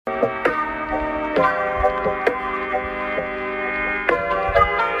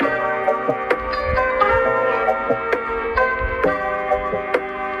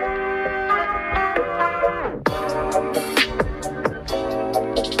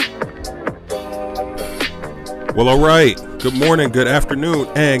Well, all right. Good morning, good afternoon,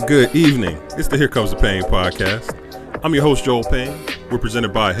 and good evening. It's the Here Comes the Pain podcast. I'm your host, Joel Payne. We're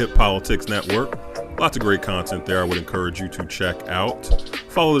presented by Hip Politics Network. Lots of great content there I would encourage you to check out.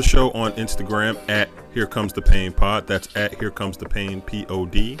 Follow the show on Instagram at Here Comes the Pain Pod. That's at Here Comes the Pain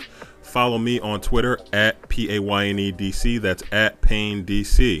Pod. Follow me on Twitter at PAYNEDC. That's at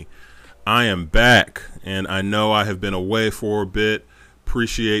PayneDC. I am back, and I know I have been away for a bit.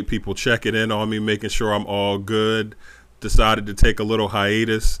 Appreciate people checking in on me, making sure I'm all good. Decided to take a little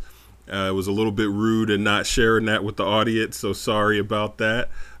hiatus. It was a little bit rude and not sharing that with the audience, so sorry about that.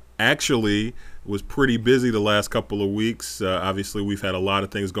 Actually, was pretty busy the last couple of weeks. Obviously, we've had a lot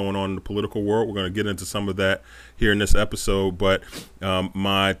of things going on in the political world. We're going to get into some of that here in this episode, but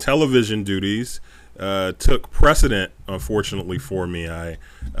my television duties took precedent, unfortunately, for me.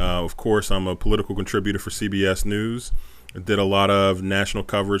 Of course, I'm a political contributor for CBS News. Did a lot of national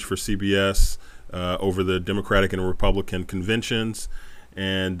coverage for CBS over the Democratic and Republican conventions,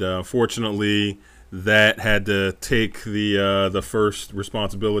 and fortunately, that had to take the first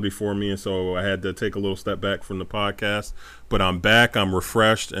responsibility for me, and so I had to take a little step back from the podcast. But I'm back, I'm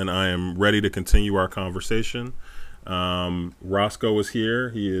refreshed, and I am ready to continue our conversation. Roscoe is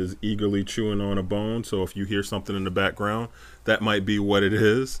here. He is eagerly chewing on a bone, so if you hear something in the background, that might be what it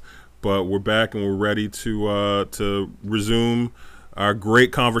is. But we're back and we're ready to resume our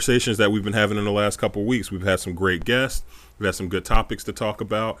great conversations that we've been having in the last couple of weeks. We've had some great guests. We've had some good topics to talk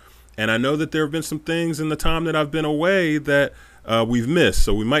about. And I know that there have been some things in the time that I've been away that we've missed.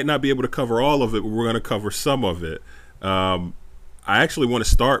 So we might not be able to cover all of it, but we're going to cover some of it. I actually want to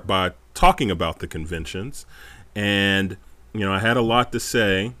start by talking about the conventions. And, you know, I had a lot to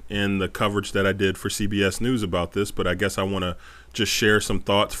say in the coverage that I did for CBS News about this, but I guess I want to just share some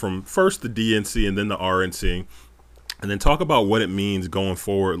thoughts from first the DNC and then the RNC, and then talk about what it means going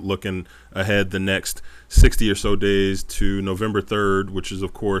forward, looking ahead the next 60 or so days to November 3rd, which is,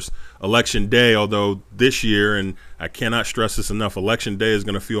 of course, Election Day, although this year, and I cannot stress this enough, Election Day is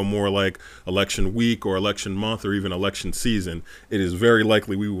going to feel more like Election Week or Election Month or even Election Season. It is very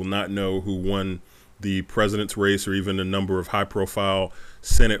likely we will not know who won the president's race or even a number of high-profile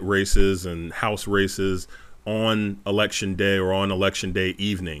Senate races and House races on Election Day or on Election Day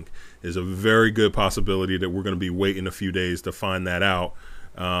evening. Is a very good possibility that we're going to be waiting a few days to find that out.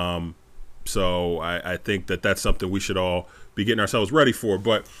 So I think that that's something we should all be getting ourselves ready for.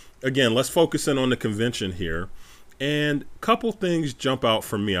 But again, let's focus in on the convention here. And a couple things jump out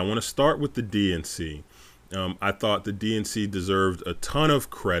for me. I want to start with the DNC. I thought the DNC deserved a ton of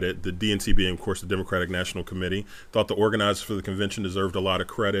credit, the DNC being, of course, the Democratic National Committee. Thought the organizers for the convention deserved a lot of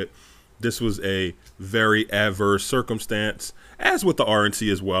credit. This was a very adverse circumstance, as with the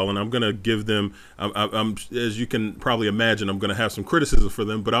RNC as well. And I'm going to give them, I'm, as you can probably imagine, I'm going to have some criticism for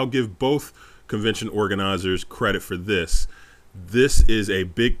them, but I'll give both convention organizers credit for this. This is a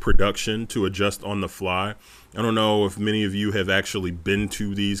big production to adjust on the fly. I don't know if many of you have actually been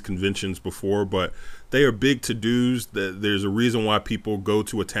to these conventions before, but they are big to-dos. There's a reason why people go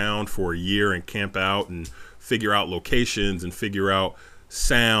to a town for a year and camp out and figure out locations and figure out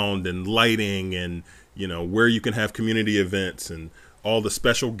sound and lighting and, you know, where you can have community events and all the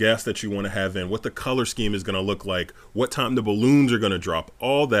special guests that you want to have in, what the color scheme is going to look like, what time the balloons are going to drop,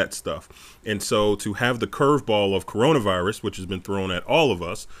 all that stuff. And so to have the curveball of coronavirus, which has been thrown at all of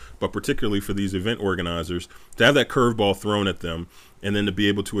us, but particularly for these event organizers, to have that curveball thrown at them and then to be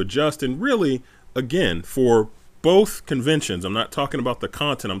able to adjust and really, again, for both conventions, I'm not talking about the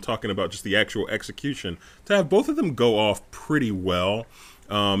content, I'm talking about just the actual execution, to have both of them go off pretty well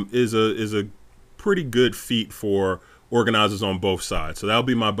is a pretty good feat for organizers on both sides. So that'll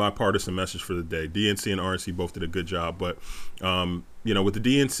be my bipartisan message for the day. DNC and RNC both did a good job, but you know, with the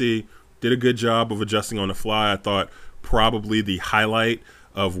DNC, did a good job of adjusting on the fly. I thought probably the highlight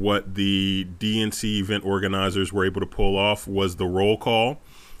of what the DNC event organizers were able to pull off was the roll call,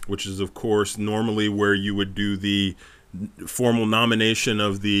 which is, of course, normally where you would do the formal nomination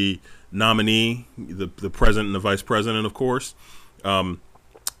of the nominee, the president and the vice president, of course. The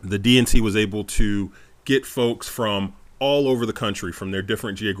DNC was able to get folks from all over the country, from their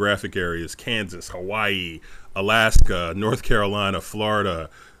different geographic areas, Kansas, Hawaii, Alaska, North Carolina, Florida,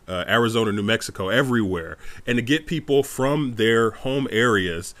 Arizona, New Mexico, everywhere, and to get people from their home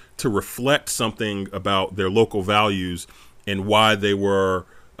areas to reflect something about their local values and why they were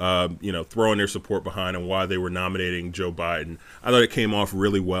throwing their support behind and why they were nominating Joe Biden. I thought it came off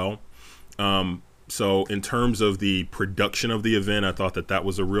really well. So in terms of the production of the event, I thought that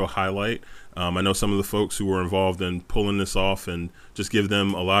was a real highlight. I know some of the folks who were involved in pulling this off, and just give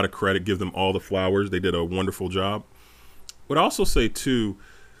them a lot of credit, give them all the flowers. They did a wonderful job. Would also say, too,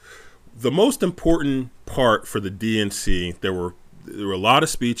 the most important part for the DNC, there were a lot of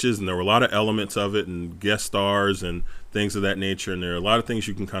speeches and there were a lot of elements of it and guest stars and things of that nature. And there are a lot of things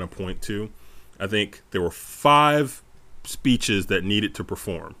you can kind of point to. I think there were 5 speeches that needed to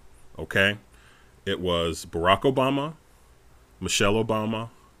perform. Okay. It was Barack Obama, Michelle Obama,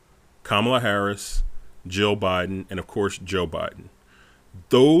 Kamala Harris, Jill Biden, and of course, Joe Biden.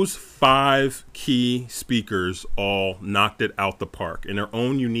 Those 5 key speakers all knocked it out the park in their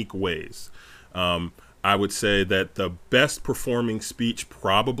own unique ways. I would say that the best performing speech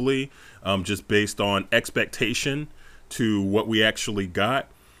probably, just based on expectation to what we actually got,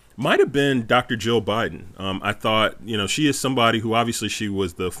 might have been Dr. Jill Biden. I thought, she is somebody who obviously she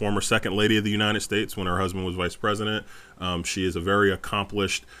was the former second lady of the United States when her husband was vice president. She is a very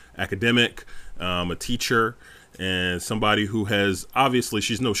accomplished academic, a teacher, and somebody who has, obviously,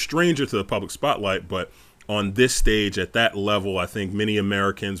 she's no stranger to the public spotlight, but on this stage at that level, I think many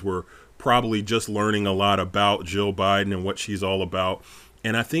Americans were probably just learning a lot about Jill Biden and what she's all about.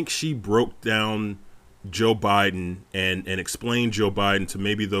 And I think she broke down Joe Biden and explained Joe Biden to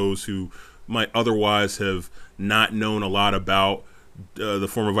maybe those who might otherwise have not known a lot about the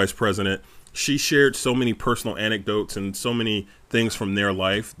former vice president. She shared so many personal anecdotes and so many things from their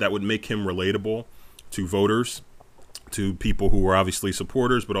life that would make him relatable to voters, to people who were obviously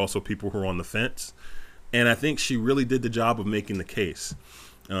supporters, but also people who are on the fence. And I think she really did the job of making the case.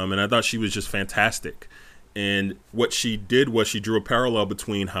 And I thought she was just fantastic. And what she did was she drew a parallel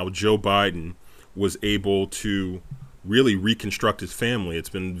between how Joe Biden was able to really reconstruct his family. It's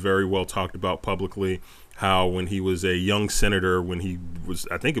been very well talked about publicly how when he was a young senator, when he was,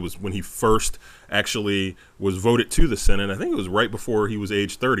 I think it was when he first actually was voted to the Senate, I think it was right before he was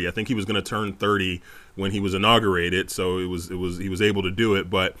age 30. I think he was going to turn 30 when he was inaugurated. So he was able to do it.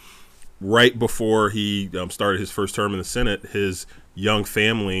 But right before he started his first term in the Senate, his young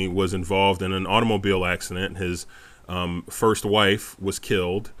family was involved in an automobile accident. His first wife was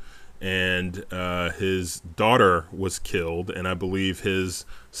killed, and his daughter was killed, and I believe his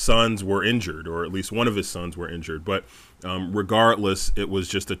sons were injured, or at least one of his sons were injured. But regardless, it was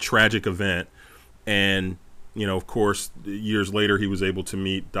just a tragic event. And, of course, years later, he was able to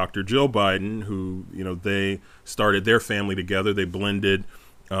meet Dr. Jill Biden, who, they started their family together. They blended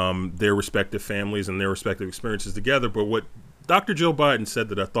their respective families and their respective experiences together. But what Dr. Jill Biden said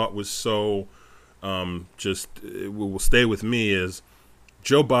that I thought was so it will stay with me is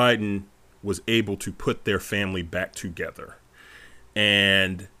Joe Biden was able to put their family back together,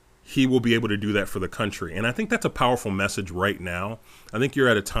 and he will be able to do that for the country. And I think that's a powerful message right now. I think you're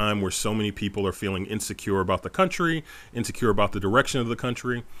at a time where so many people are feeling insecure about the country, insecure about the direction of the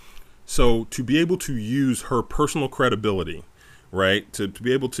country. So to be able to use her personal credibility, right, to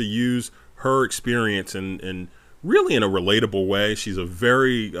be able to use her experience and really in a relatable way. She's a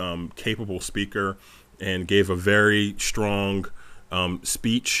very capable speaker and gave a very strong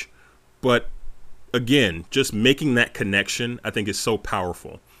speech. But again, just making that connection, I think, is so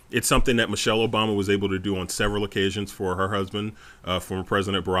powerful. It's something that Michelle Obama was able to do on several occasions for her husband, former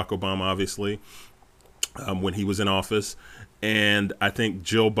President Barack Obama, obviously, when he was in office. And I think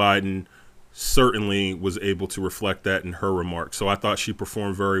Jill Biden certainly was able to reflect that in her remarks. So I thought she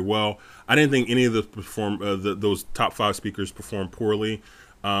performed very well. I didn't think any of those top 5 speakers performed poorly.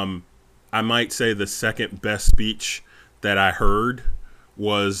 I might say the second best speech that I heard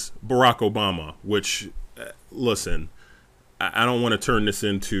was Barack Obama, which, listen, I don't want to turn this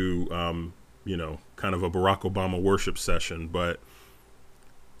into, kind of a Barack Obama worship session, but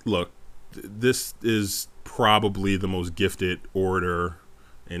look, this is probably the most gifted orator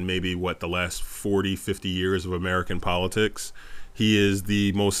in maybe the last 40, 50 years of American politics. He is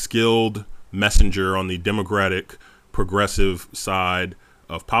the most skilled messenger on the Democratic progressive side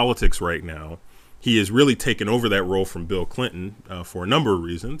of politics right now. He has really taken over that role from Bill Clinton for a number of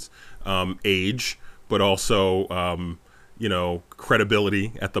reasons, age, but also,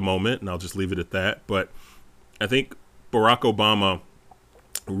 credibility at the moment. And I'll just leave it at that. But I think Barack Obama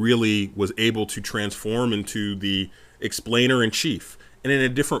really was able to transform into the explainer in chief, and in a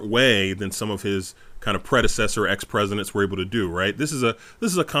different way than some of his kind of predecessor ex-presidents were able to do, right? This is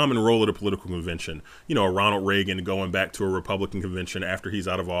a common role at a political convention. A Ronald Reagan going back to a Republican convention after he's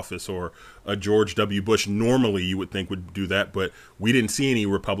out of office, or a George W. Bush normally you would think would do that, but we didn't see any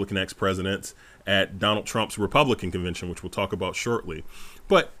Republican ex-presidents at Donald Trump's Republican convention, which we'll talk about shortly.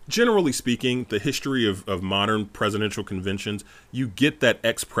 But generally speaking, the history of modern presidential conventions, you get that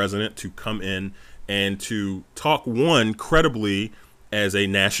ex-president to come in and to talk, one, credibly as a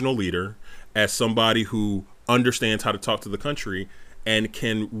national leader, as somebody who understands how to talk to the country and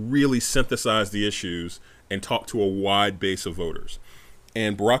can really synthesize the issues and talk to a wide base of voters.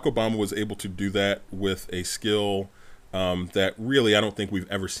 And Barack Obama was able to do that with a skill that really I don't think we've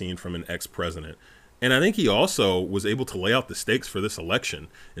ever seen from an ex-president. And I think he also was able to lay out the stakes for this election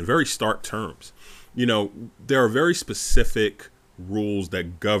in very stark terms. You know, there are very specific rules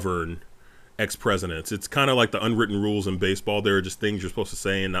that govern ex-presidents. It's kind of like the unwritten rules in baseball. There are just things you're supposed to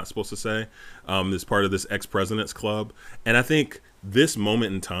say and not supposed to say as part of this ex-presidents club. And I think this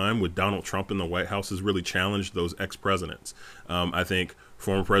moment in time with Donald Trump in the White House has really challenged those ex-presidents. I think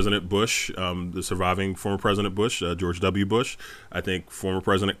former President Bush, the surviving former President Bush, George W. Bush, I think former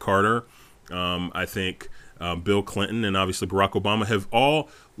President Carter, I think Bill Clinton, and obviously Barack Obama have all,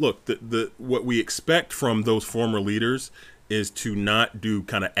 look, what we expect from those former leaders is to not do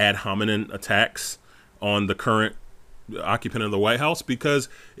kind of ad hominem attacks on the current occupant of the White House, because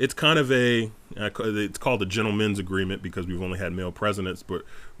it's kind of it's called a gentleman's agreement because we've only had male presidents, but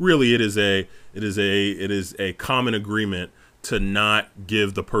really it is a common agreement to not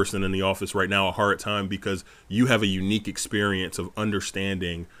give the person in the office right now a hard time because you have a unique experience of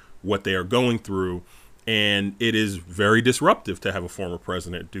understanding what they are going through, and it is very disruptive to have a former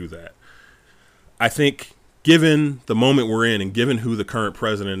president do that. I think given the moment we're in and given who the current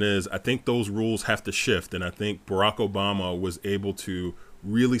president is, I think those rules have to shift. And I think Barack Obama was able to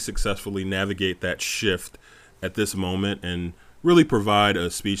really successfully navigate that shift at this moment and really provide a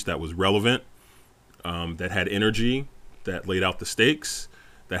speech that was relevant, that had energy, that laid out the stakes,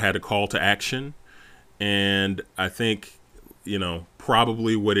 that had a call to action. And I think, you know,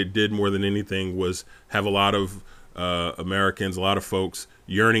 probably what it did more than anything was have a lot of Americans, a lot of folks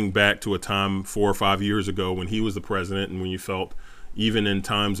yearning back to a time 4 or 5 years ago when he was the president, and when you felt, even in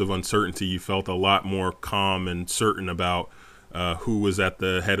times of uncertainty, you felt a lot more calm and certain about who was at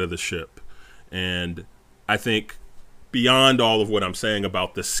the head of the ship. And I think beyond all of what I'm saying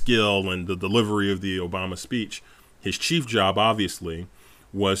about the skill and the delivery of the Obama speech, his chief job obviously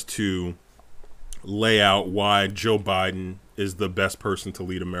was to lay out why Joe Biden is the best person to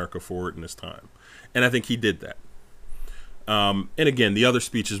lead America forward in this time. And I think he did that. And again, the other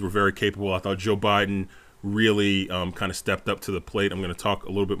speeches were very capable. I thought Joe Biden really kind of stepped up to the plate. I'm going to talk a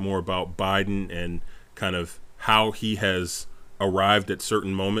little bit more about Biden and kind of how he has arrived at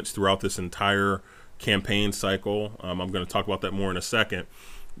certain moments throughout this entire campaign cycle. I'm going to talk about that more in a second.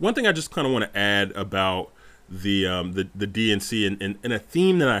 One thing I just kind of want to add about the DNC and a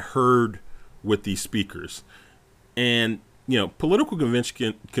theme that I heard with these speakers. And, you know, political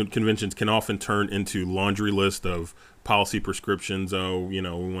conventions can often turn into laundry list of policy prescriptions. Oh, you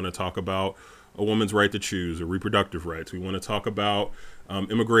know, we want to talk about a woman's right to choose or reproductive rights. We want to talk about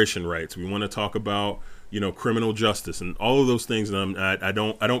immigration rights. We want to talk about, you know, criminal justice and all of those things. And I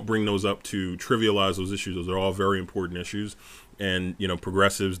don't bring those up to trivialize those issues. Those are all very important issues. And, you know,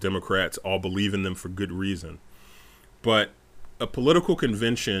 progressives, Democrats all believe in them for good reason. But a political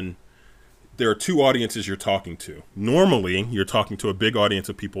convention, there are two audiences you're talking to. Normally, you're talking to a big audience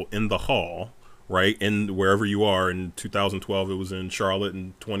of people in the hall, right? And wherever you are. In 2012, it was in Charlotte.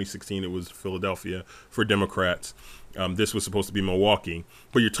 In 2016, it was Philadelphia for Democrats. This was supposed to be Milwaukee.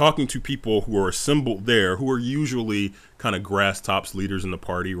 But you're talking to people who are assembled there, who are usually kind of grass tops leaders in the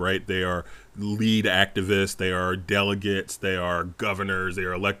party, right? They are lead activists. They are delegates. They are governors. They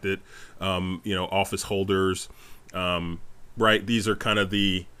are elected, office holders, right? These are kind of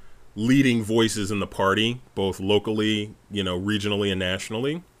the leading voices in the party, both locally, you know, regionally and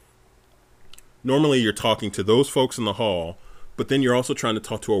nationally. Normally, you're talking to those folks in the hall, but then you're also trying to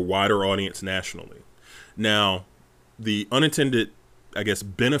talk to a wider audience nationally. Now, the unintended, I guess,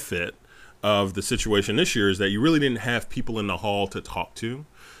 benefit of the situation this year is that you really didn't have people in the hall to talk to.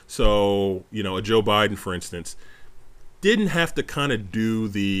 So, you know, a Joe Biden, for instance, didn't have to kind of do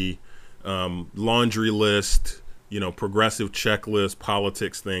the laundry list, you know, progressive checklist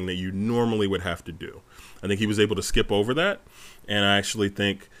politics thing that you normally would have to do. I think he was able to skip over that. And I actually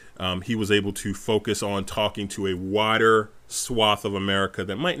think he was able to focus on talking to a wider swath of America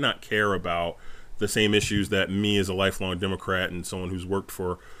that might not care about the same issues that me as a lifelong Democrat and someone who's worked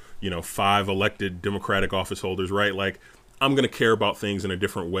for, you know, 5 elected Democratic office holders, right? Like, I'm going to care about things in a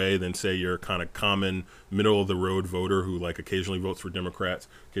different way than, say, your kind of common middle of the road voter who like occasionally votes for Democrats,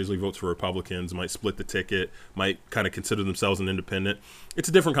 occasionally votes for Republicans, might split the ticket, might kind of consider themselves an independent. It's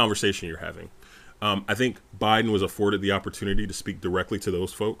a different conversation you're having. I think Biden was afforded the opportunity to speak directly to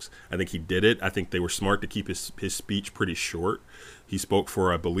those folks. I think he did it. I think they were smart to keep his speech pretty short. He spoke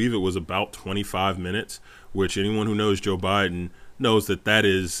for, I believe it was about 25 minutes, which anyone who knows Joe Biden knows that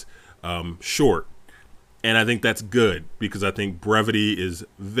is short. And I think that's good because I think brevity is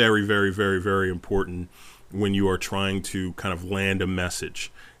very, very, very, very important when you are trying to kind of land a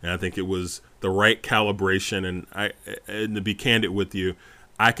message. And I think it was the right calibration. And to be candid with you,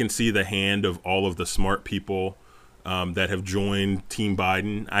 I can see the hand of all of the smart people that have joined Team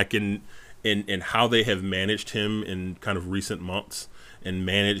Biden. I can, in how they have managed him in kind of recent months and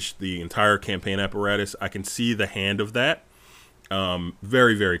managed the entire campaign apparatus, I can see the hand of that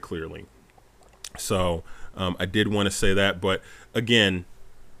very, very clearly. So I did want to say that. But again,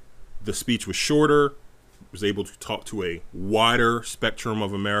 the speech was shorter, was able to talk to a wider spectrum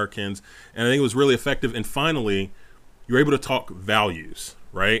of Americans, and I think it was really effective. And finally, you're able to talk values,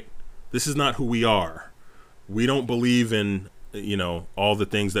 right? This is not who we are. We don't believe in, all the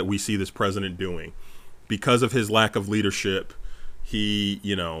things that we see this president doing. Because of his lack of leadership, he,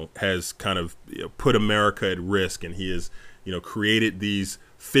 has kind of put America at risk, and he has, created these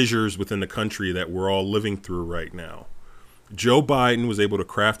fissures within the country that we're all living through right now. Joe Biden was able to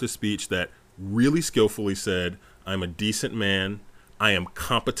craft a speech that really skillfully said, I'm a decent man, I am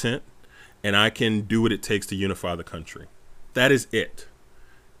competent, and I can do what it takes to unify the country. That is it.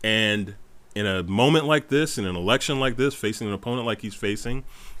 And in a moment like this, in an election like this, facing an opponent like he's facing,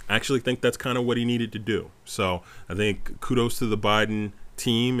 I actually think that's kind of what he needed to do. So I think kudos to the Biden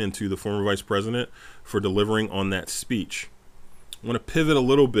team and to the former vice president for delivering on that speech. I want to pivot a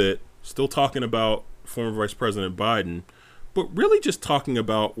little bit, still talking about former Vice President Biden, but really just talking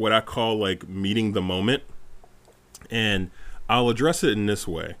about what I call like meeting the moment. And I'll address it in this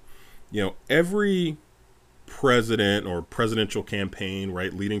way. Every president or presidential campaign,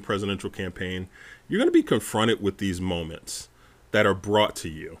 right, leading presidential campaign, you're going to be confronted with these moments that are brought to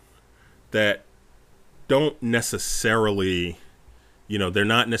you that don't necessarily, they're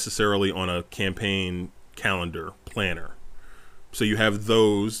not necessarily on a campaign calendar planner. So you have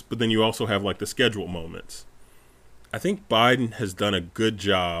those, but then you also have like the scheduled moments. I think Biden has done a good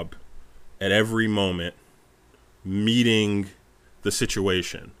job at every moment meeting the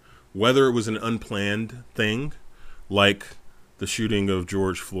situation, whether it was an unplanned thing like the shooting of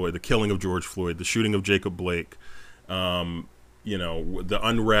George Floyd, the killing of George Floyd, the shooting of Jacob Blake, the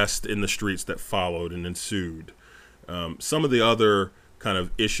unrest in the streets that followed and ensued, some of the other kind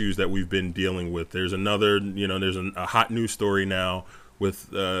of issues that we've been dealing with. There's another, there's a hot news story now with,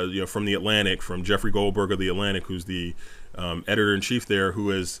 from The Atlantic, from Jeffrey Goldberg of The Atlantic, who's the editor-in-chief there, who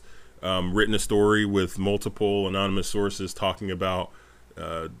has written a story with multiple anonymous sources talking about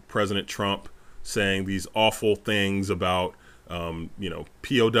President Trump saying these awful things about,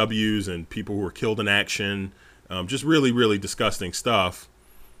 POWs and people who were killed in action, just really, really disgusting stuff.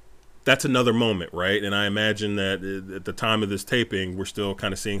 That's another moment, right? And I imagine that at the time of this taping, we're still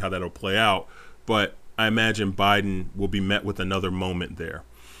kind of seeing how that'll play out. But I imagine Biden will be met with another moment there.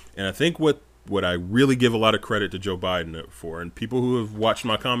 And I think what I really give a lot of credit to Joe Biden for, and people who have watched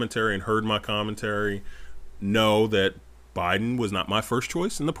my commentary and heard my commentary know that Biden was not my first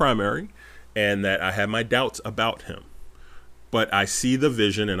choice in the primary and that I had my doubts about him. But I see the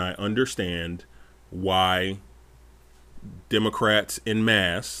vision and I understand why Democrats en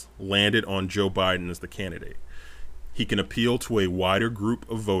masse landed on Joe Biden as the candidate. He can appeal to a wider group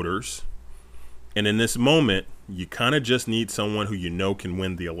of voters. And in this moment, you kind of just need someone who can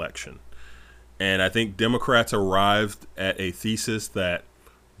win the election. And I think Democrats arrived at a thesis that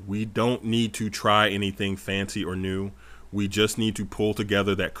we don't need to try anything fancy or new. We just need to pull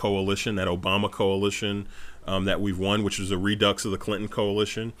together that coalition, that Obama coalition that we've won, which is a redux of the Clinton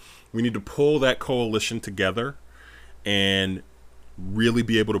coalition. We need to pull that coalition together and really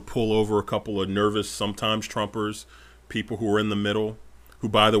be able to pull over a couple of nervous, sometimes Trumpers, people who are in the middle, who,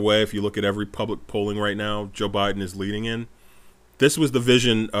 by the way, if you look at every public polling right now, Joe Biden is leading in. This was the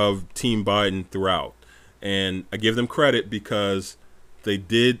vision of Team Biden throughout. And I give them credit because they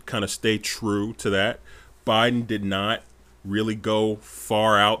did kind of stay true to that. Biden did not really go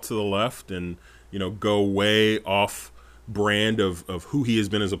far out to the left and, go way off brand of who he has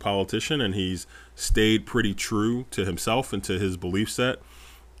been as a politician. And he's stayed pretty true to himself and to his belief set.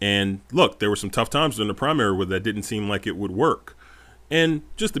 And look, there were some tough times in the primary where that didn't seem like it would work. And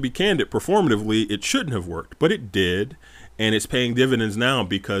just to be candid, performatively, it shouldn't have worked, but it did. And it's paying dividends now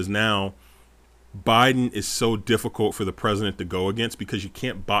because now Biden is so difficult for the president to go against because you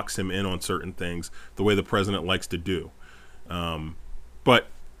can't box him in on certain things the way the president likes to do. But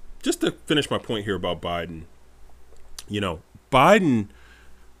just to finish my point here about Biden, Biden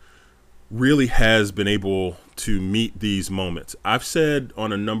really has been able to meet these moments. I've said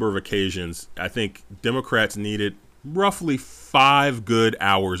on a number of occasions, I think Democrats needed roughly 5 good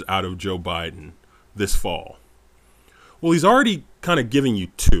hours out of Joe Biden this fall. Well, he's already kind of giving you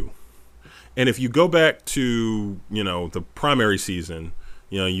 2. And if you go back to, the primary season,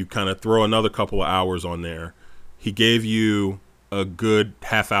 you kind of throw another couple of hours on there. He gave you a good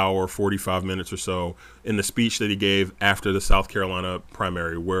half hour, 45 minutes or so in the speech that he gave after the South Carolina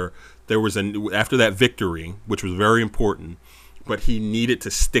primary, where there was after that victory, which was very important, but he needed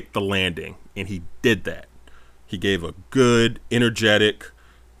to stick the landing, and he did that. He gave a good, energetic,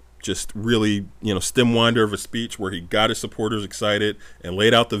 just really, stem winder of a speech where he got his supporters excited and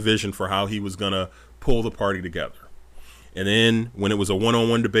laid out the vision for how he was going to pull the party together. And then when it was a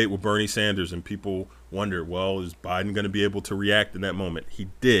one-on-one debate with Bernie Sanders and people wondered, well, is Biden going to be able to react in that moment? He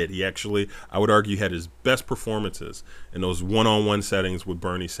did. He actually, I would argue, had his best performances in those one-on-one settings with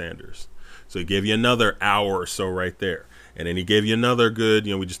Bernie Sanders. So he gave you another hour or so right there. And then he gave you another good,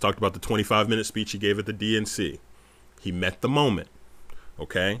 we just talked about the 25-minute speech he gave at the DNC. He met the moment.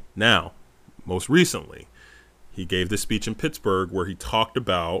 Okay. Now, most recently, he gave this speech in Pittsburgh where he talked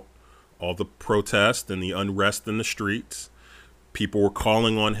about all the protest and the unrest in the streets. People were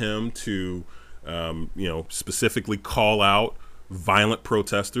calling on him to, specifically call out violent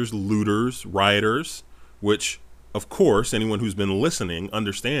protesters, looters, rioters, which, of course, anyone who's been listening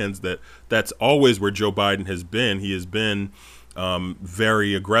understands that that's always where Joe Biden has been. He has been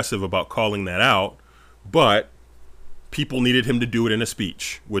very aggressive about calling that out, but people needed him to do it in a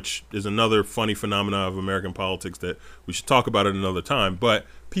speech, which is another funny phenomenon of American politics that we should talk about at another time. But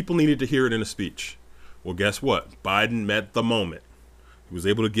people needed to hear it in a speech. Well, guess what? Biden met the moment. He was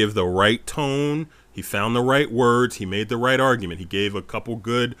able to give the right tone. He found the right words. He made the right argument. He gave a couple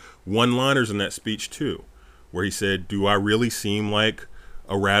good one-liners in that speech, too, where he said, do I really seem like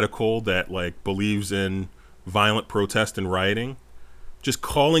a radical that believes in violent protest and rioting? Just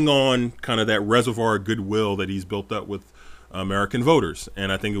calling on kind of that reservoir of goodwill that he's built up with American voters.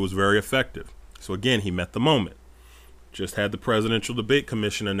 And I think it was very effective. So again, he met the moment. Just had the Presidential Debate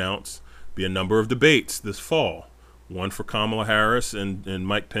Commission announce be a number of debates this fall. One for Kamala Harris and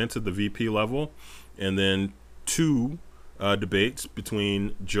Mike Pence at the VP level. And then 2 debates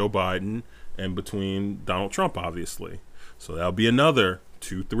between Joe Biden and between Donald Trump, obviously. So that'll be another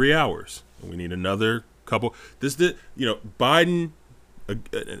 2-3 hours. And we need another couple. Biden,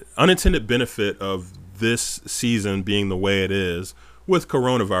 an unintended benefit of this season being the way it is with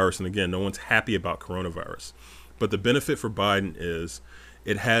coronavirus, and again, no one's happy about coronavirus, but the benefit for Biden is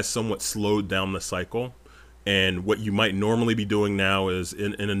it has somewhat slowed down the cycle. And what you might normally be doing now is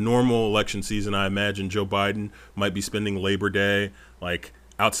in a normal election season, I imagine Joe Biden might be spending Labor Day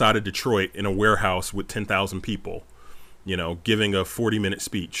outside of Detroit in a warehouse with 10,000 people, giving a 40-minute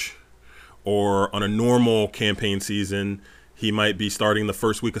speech. Or on a normal campaign season, he might be starting the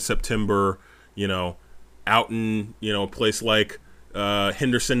first week of September, out in, a place like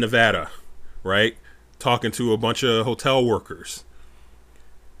Henderson, Nevada, right? Talking to a bunch of hotel workers.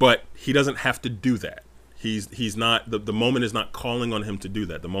 But he doesn't have to do that. He's not, the moment is not calling on him to do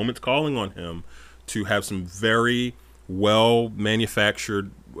that. The moment's calling on him to have some very well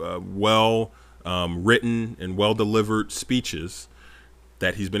manufactured, written and well delivered speeches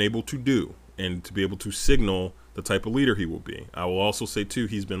that he's been able to do and to be able to signal the type of leader he will be. I will also say, too,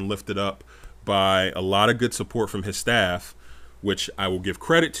 he's been lifted up by a lot of good support from his staff, which I will give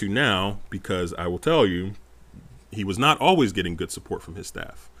credit to now because I will tell you he was not always getting good support from his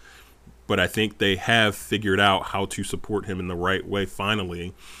staff. But I think they have figured out how to support him in the right way,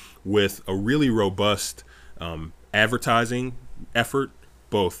 finally, with a really robust advertising effort,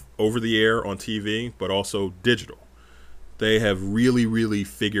 both over the air on TV, but also digital. They have really, really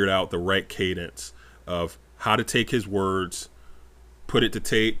figured out the right cadence of how to take his words, put it to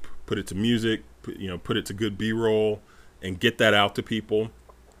tape, put it to music, put it to good B-roll, and get that out to people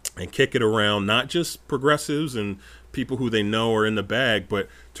and kick it around, not just progressives and people who they know are in the bag, but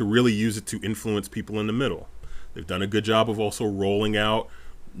to really use it to influence people in the middle. They've done a good job of also rolling out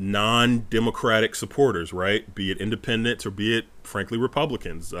non-democratic supporters, right? Be it independents or be it, frankly,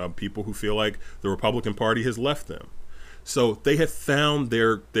 Republicans, people who feel like the Republican Party has left them. So they have found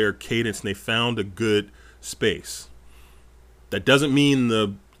their cadence and they found a good space. That doesn't mean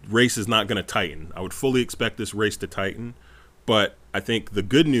the race is not going to tighten. I would fully expect this race to tighten. But I think the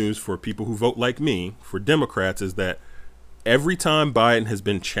good news for people who vote like me, for Democrats, is that every time Biden has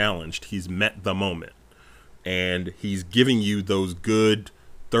been challenged, he's met the moment. And he's giving you those good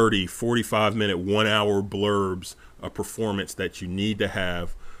 30, 45-minute, 1-hour blurbs of performance that you need to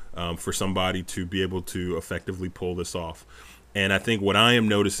have for somebody to be able to effectively pull this off. And I think what I am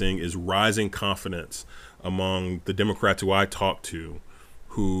noticing is rising confidence among the Democrats who I talk to,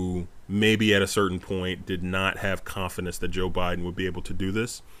 who maybe at a certain point did not have confidence that Joe Biden would be able to do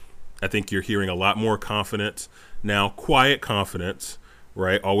this. I think you're hearing a lot more confidence now, quiet confidence,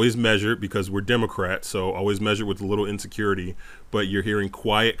 right? Always measured because we're Democrats, so always measured with a little insecurity, but you're hearing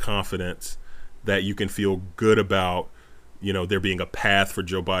quiet confidence that you can feel good about there being a path for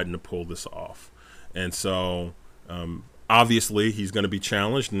Joe Biden to pull this off. And so obviously he's going to be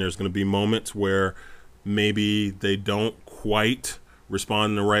challenged, and there's going to be moments where maybe they don't quite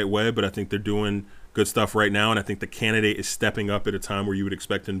respond in the right way, but I think they're doing good stuff right now, and I think the candidate is stepping up at a time where you would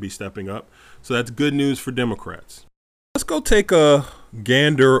expect him to be stepping up. So that's good news for Democrats. Let's go take a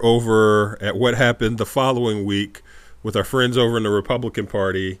gander over at what happened the following week with our friends over in the Republican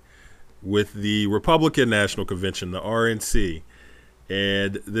Party with the Republican National Convention, the RNC.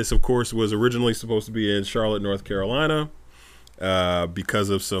 And this, of course, was originally supposed to be in Charlotte, North Carolina, because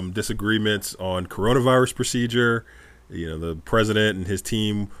of some disagreements on coronavirus procedure. The president and his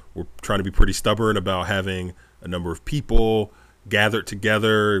team were trying to be pretty stubborn about having a number of people gathered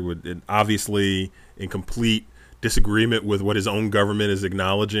together, and obviously in complete disagreement with what his own government is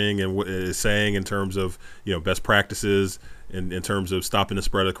acknowledging and what it is saying in terms of best practices in terms of stopping the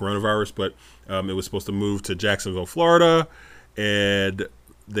spread of coronavirus. But it was supposed to move to Jacksonville, Florida, and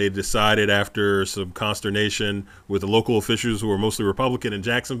they decided after some consternation with the local officials who were mostly Republican in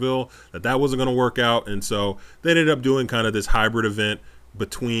Jacksonville that wasn't going to work out. And so they ended up doing kind of this hybrid event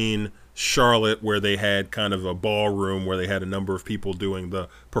between Charlotte, where they had kind of a ballroom where they had a number of people doing the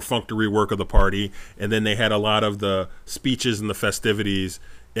perfunctory work of the party, and then they had a lot of the speeches and the festivities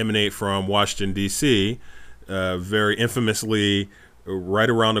emanate from Washington, D.C., very infamously right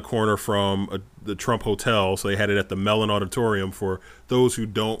around the corner from the Trump Hotel. So they had it at the Mellon Auditorium. For those who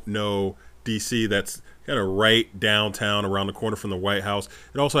don't know D.C., that's kind of right downtown around the corner from the White House.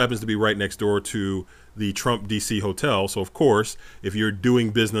 It also happens to be right next door to the Trump D.C. Hotel. So, of course, if you're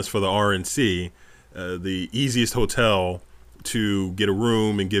doing business for the RNC, the easiest hotel to get a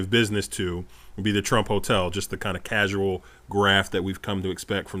room and give business to would be the Trump Hotel, just the kind of casual graft that we've come to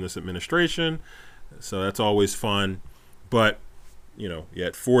expect from this administration. So that's always fun. But you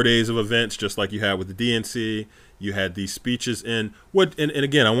had 4 days of events, just like you had with the DNC. You had these speeches and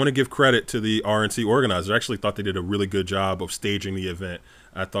again, I want to give credit to the RNC organizers. I actually thought they did a really good job of staging the event.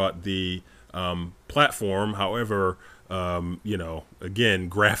 I thought the platform, however, again,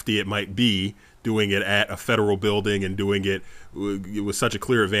 grafty it might be, doing it at a federal building and doing it was such a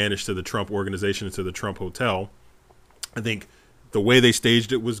clear advantage to the Trump organization and to the Trump Hotel. I think the way they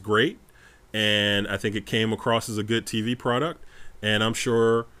staged it was great, and I think it came across as a good TV product. And I'm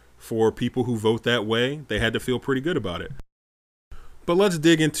sure for people who vote that way, they had to feel pretty good about it. But let's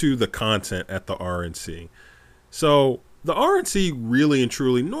dig into the content at the RNC. So the RNC really and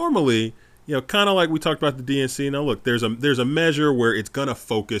truly, normally, kind of like we talked about the DNC. Now, look, there's a measure where it's going to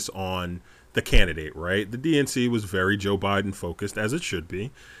focus on the candidate, right? The DNC was very Joe Biden focused, as it should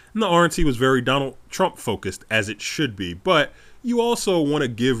be. And the RNC was very Donald Trump focused, as it should be. But you also want to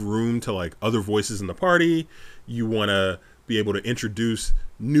give room to like other voices in the party. You want to be able to introduce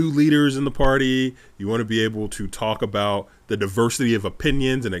new leaders in the party. You want to be able to talk about the diversity of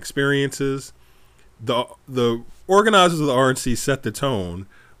opinions and experiences. The organizers of the RNC set the tone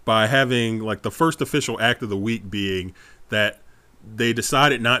by having like the first official act of the week being that they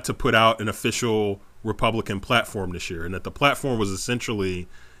decided not to put out an official Republican platform this year, and that the platform was essentially,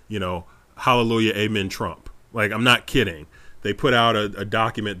 hallelujah, amen, Trump. Like, I'm not kidding. They put out a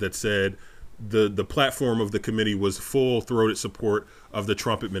document that said the platform of the committee was full-throated support of the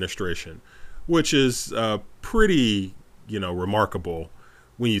Trump administration, which is pretty, remarkable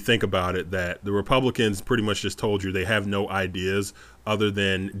when you think about it, that the Republicans pretty much just told you they have no ideas other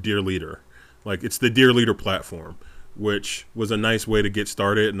than Dear Leader. Like, it's the Dear Leader platform, which was a nice way to get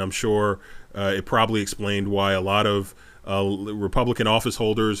started. And I'm sure it probably explained why a lot of Republican office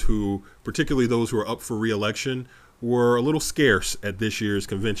holders, who, particularly those who are up for re-election, were a little scarce at this year's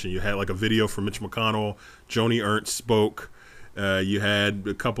convention. You had like a video from Mitch McConnell, Joni Ernst spoke. You had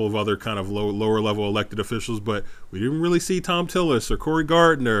a couple of other kind of lower level elected officials, but we didn't really see Tom Tillis or Cory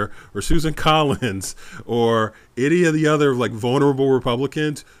Gardner or Susan Collins or any of the other like vulnerable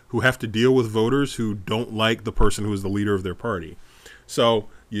Republicans who have to deal with voters who don't like the person who is the leader of their party. So,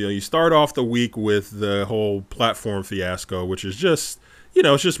 you start off the week with the whole platform fiasco, which is just,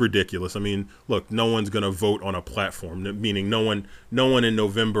 it's just ridiculous. I mean, look, no one's going to vote on a platform, meaning no one in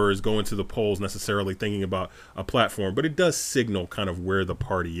November is going to the polls necessarily thinking about a platform, but it does signal kind of where the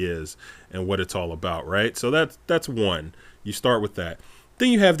party is and what it's all about, right? So that's one. You start with that. Then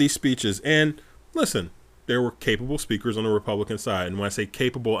you have these speeches, and listen, there were capable speakers on the Republican side. And when I say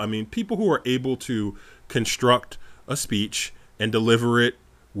capable, I mean people who are able to construct a speech and deliver it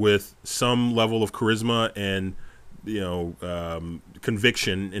with some level of charisma and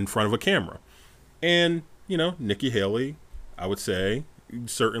conviction in front of a camera. And, Nikki Haley, I would say,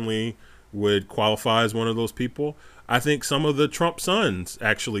 certainly would qualify as one of those people. I think some of the Trump sons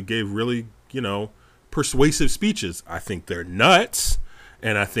actually gave really, persuasive speeches. I think they're nuts,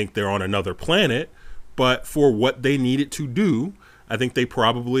 and I think they're on another planet. But for what they needed to do, I think they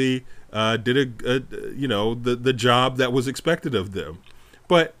probably did the job that was expected of them.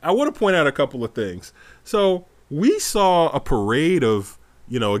 But I want to point out a couple of things. So we saw a parade of,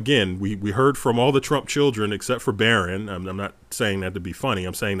 again, we heard from all the Trump children except for Barron. I'm not saying that to be funny.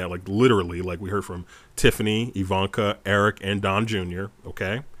 I'm saying that like literally, like we heard from Tiffany, Ivanka, Eric, and Don Jr.,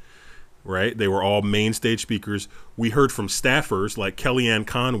 okay? Right? They were all main stage speakers. We heard from staffers like Kellyanne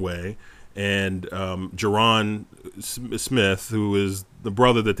Conway and Jerron Smith, who is the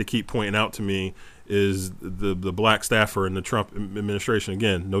brother that they keep pointing out to me is the black staffer in the Trump administration.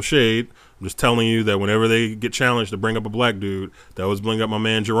 Again, no shade. I'm just telling you that whenever they get challenged to bring up a black dude, they always bring up my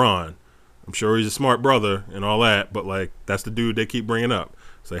man Jerron. I'm sure he's a smart brother and all that, but like that's the dude they keep bringing up.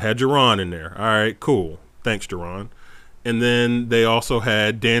 So they had Jerron in there. All right, cool. Thanks, Jerron. And then they also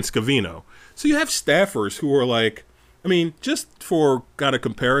had Dan Scavino. So you have staffers who are like, I mean, just for kind of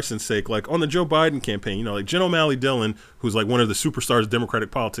comparison's sake, like on the Joe Biden campaign, like Jen O'Malley Dillon, who's like one of the superstars of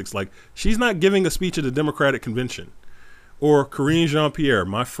Democratic politics, like she's not giving a speech at the Democratic convention. Or Karine Jean-Pierre,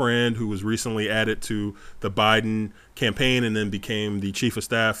 my friend who was recently added to the Biden campaign and then became the chief of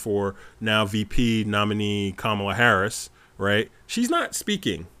staff for now VP nominee Kamala Harris, right? She's not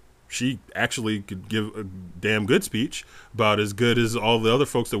speaking. She actually could give a damn good speech, about as good as all the other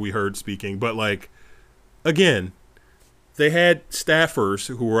folks that we heard speaking. But like, again, they had staffers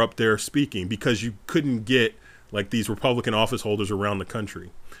who were up there speaking because you couldn't get like these Republican office holders around the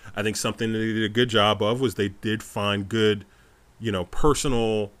country. I think something that they did a good job of was they did find good,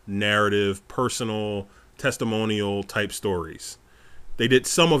 personal narrative, personal testimonial type stories. They did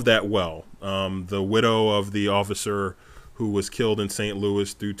some of that well. The widow of the officer who was killed in St.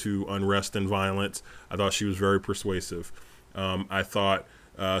 Louis due to unrest and violence, I thought she was very persuasive. I thought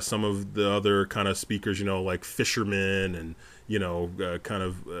some of the other kind of speakers, like fishermen and,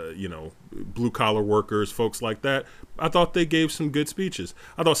 blue collar workers, folks like that, I thought they gave some good speeches.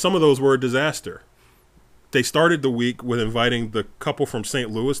 I thought some of those were a disaster. They started the week with inviting the couple from St.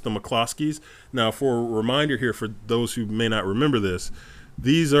 Louis, the McCloskeys. Now, for a reminder here, for those who may not remember this,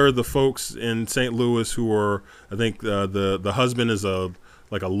 these are the folks in St. Louis who are, I think the husband is a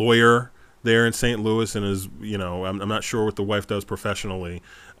lawyer there in St. Louis and is, I'm not sure what the wife does professionally.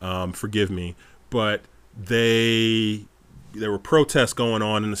 Forgive me. But there were protests going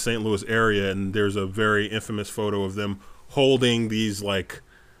on in the St. Louis area, and there's a very infamous photo of them holding these like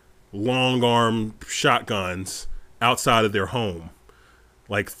long arm shotguns outside of their home,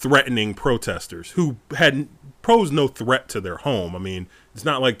 like threatening protesters who had posed no threat to their home. I mean, it's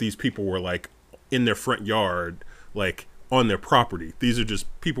not like these people were like in their front yard, like on their property. These are just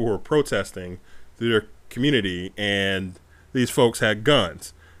people who are protesting through their community, and these folks had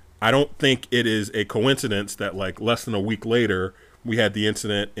guns. I don't think it is a coincidence that like less than a week later, we had the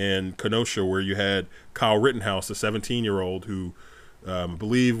incident in Kenosha where you had Kyle Rittenhouse, a 17-year-old who I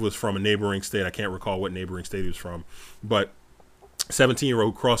believe was from a neighboring state. I can't recall what neighboring state he was from, but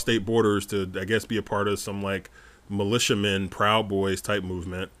 17-year-old crossed state borders to, I guess, be a part of some like militiamen, Proud Boys type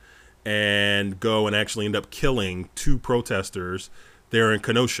movement, and go and actually end up killing 2 protesters there in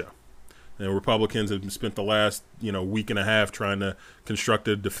Kenosha. And Republicans have spent the last, week and a half trying to construct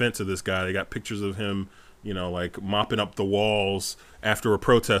a defense of this guy. They got pictures of him, like mopping up the walls after a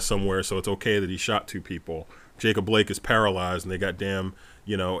protest somewhere, so it's okay that he shot 2 people. Jacob Blake is paralyzed, and they got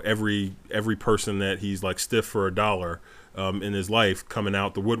every person that he's like stiff for $1 in his life coming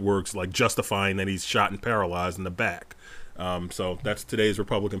out the woodworks, like justifying that he's shot and paralyzed in the back. So that's today's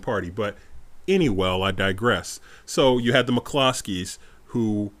Republican Party. But anyway, I digress. So you had the McCloskeys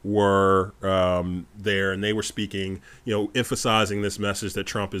who were there, and they were speaking, emphasizing this message that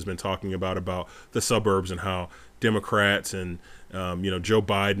Trump has been talking about the suburbs and how Democrats and, Joe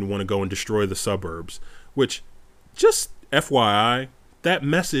Biden want to go and destroy the suburbs, which, just FYI, that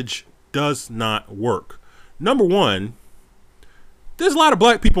message does not work. Number one, there's a lot of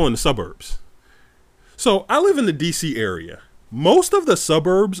black people in the suburbs. So I live in the D.C. area. Most of the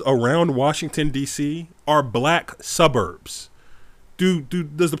suburbs around Washington, D.C. are black suburbs.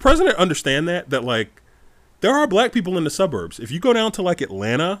 Does the president understand that like there are black people in the suburbs? If you go down to like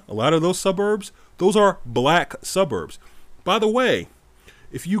Atlanta, a lot of those suburbs, those are black suburbs. By the way,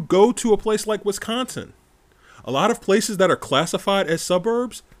 if you go to a place like Wisconsin, a lot of places that are classified as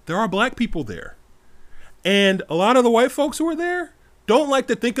suburbs, there are black people there. And a lot of the white folks who are there don't like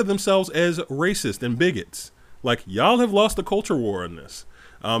to think of themselves as racist and bigots. Like, y'all have lost the culture war on this.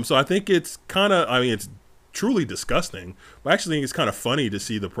 So I think it's kind of, it's truly disgusting. But I actually think it's kind of funny to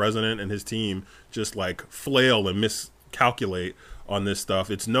see the president and his team just like flail and miscalculate on this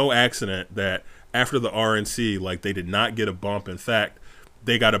stuff. It's no accident that after the RNC, like, they did not get a bump. In fact,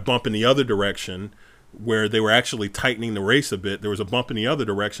 they got a bump in the other direction where they were actually tightening the race a bit. There was a bump in the other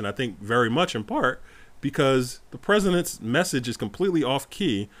direction, I think very much in part because the president's message is completely off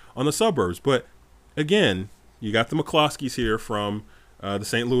key on the suburbs. But again, you got the McCloskeys here from the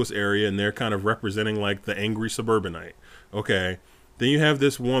St. Louis area, and they're kind of representing like the angry suburbanite. Okay. Then you have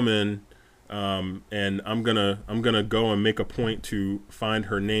this woman, and I'm gonna go and make a point to find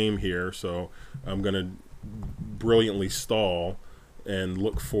her name here. So I'm gonna brilliantly stall and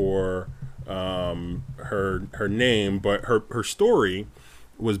look for her name, but her story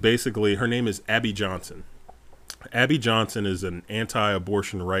was basically, her name is Abby Johnson. Abby Johnson is an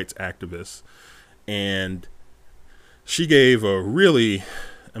anti-abortion rights activist, and she gave a really,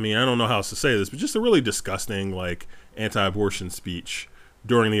 I mean, I don't know how else to say this, but just a really disgusting, like, anti-abortion speech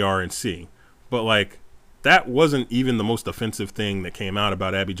during the RNC. But, like, that wasn't even the most offensive thing that came out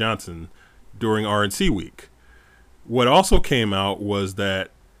about Abby Johnson during RNC week. What also came out was that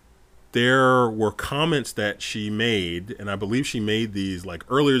there were comments that she made, and I believe she made these like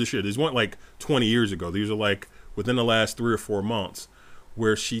earlier this year. These weren't like 20 years ago. These are like within the last 3 or 4 months,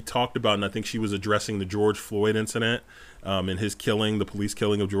 where she talked about, and I think she was addressing the George Floyd incident and his killing, the police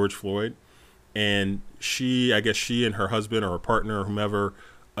killing of George Floyd. And I guess she and her husband or her partner or whomever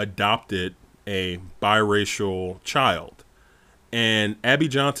adopted a biracial child. And Abby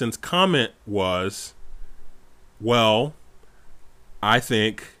Johnson's comment was, well, I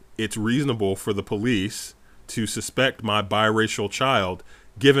think it's reasonable for the police to suspect my biracial child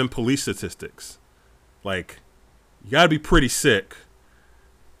given police statistics. Like, you got to be pretty sick.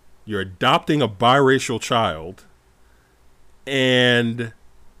 You're adopting a biracial child and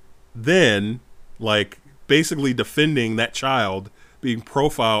then, like, basically defending that child being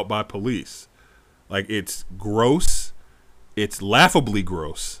profiled by police. Like, it's gross. It's laughably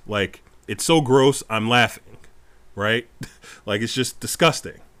gross. Like, it's so gross, I'm laughing, right? Like, it's just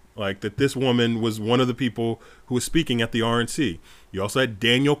disgusting. Like, that this woman was one of the people who was speaking at the RNC. You also had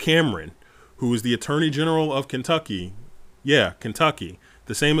Daniel Cameron, who is the Attorney General of Kentucky. Yeah, Kentucky.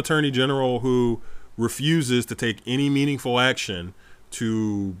 The same Attorney General who refuses to take any meaningful action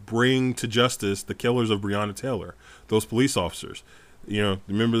to bring to justice the killers of Breonna Taylor, those police officers. You know,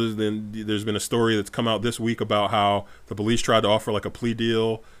 remember there's been a story that's come out this week about how the police tried to offer like a plea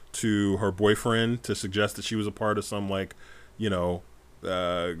deal to her boyfriend to suggest that she was a part of some, like, you know,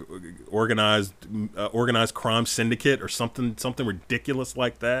 organized crime syndicate or something ridiculous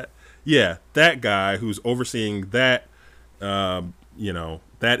like that. Yeah, that guy who's overseeing that, you know,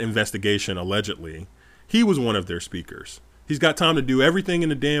 that investigation allegedly, he was one of their speakers. He's got time to do everything in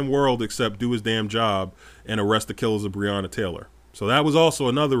the damn world except do his damn job and arrest the killers of Breonna Taylor. So that was also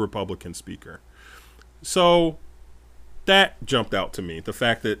another Republican speaker. So that jumped out to me. The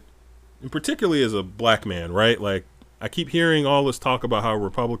fact that, and particularly as a black man, right? Like, I keep hearing all this talk about how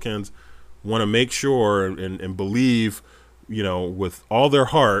Republicans want to make sure and believe, you know, with all their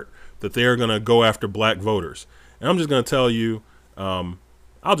heart that they are going to go after black voters. And I'm just going to tell you,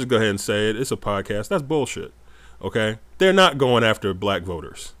 I'll just go ahead and say it. It's a podcast. That's bullshit. Okay? They're not going after black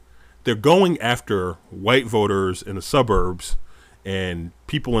voters. They're going after white voters in the suburbs and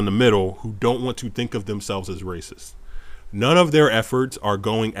people in the middle who don't want to think of themselves as racist. None of their efforts are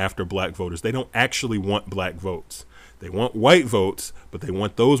going after black voters. They don't actually want black votes. They want white votes, but they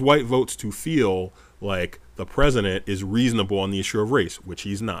want those white votes to feel like the president is reasonable on the issue of race, which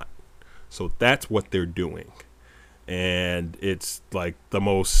he's not. So that's what they're doing. And it's like the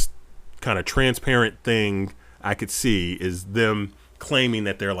most kind of transparent thing I could see is them claiming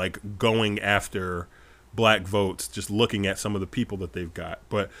that they're like going after black votes, just looking at some of the people that they've got.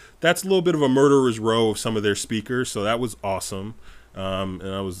 But that's a little bit of a murderer's row of some of their speakers. So that was awesome. And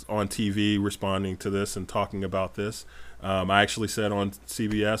I was on TV responding to this and talking about this. I actually said on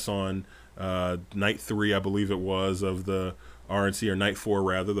CBS on night 3, I believe it was, of the RNC, or night 4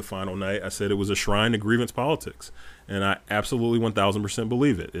 rather, the final night, I said it was a shrine to grievance politics. And I absolutely 1000%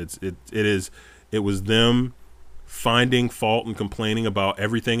 believe it. It was them finding fault and complaining about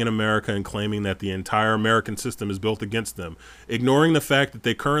everything in America and claiming that the entire American system is built against them, ignoring the fact that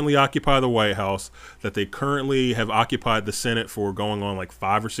they currently occupy the White House, that they currently have occupied the Senate for going on like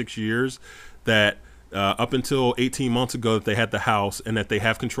 5 or 6 years, that up until 18 months ago that they had the House, and that they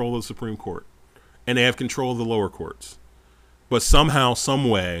have control of the Supreme Court and they have control of the lower courts. But somehow, some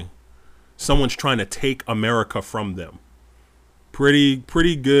way, someone's trying to take America from them.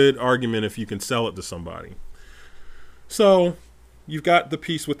 Pretty good argument if you can sell it to somebody. So you've got the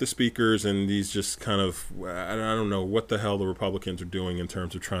piece with the speakers and these just kind of, I don't know what the hell the Republicans are doing in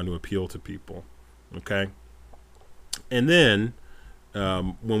terms of trying to appeal to people. Okay. And then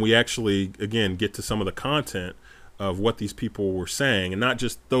when we actually, again, get to some of the content of what these people were saying, and not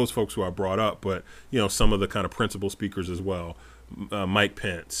just those folks who I brought up, but, some of the kind of principal speakers as well. Mike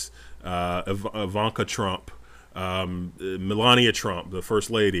Pence, Ivanka Trump, Melania Trump, the first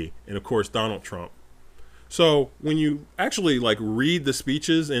lady, and of course, Donald Trump. So when you actually read the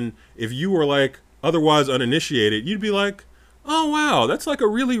speeches, and if you were otherwise uninitiated, you'd be like, oh, wow, that's a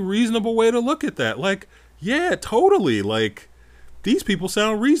really reasonable way to look at that. Yeah, totally. These people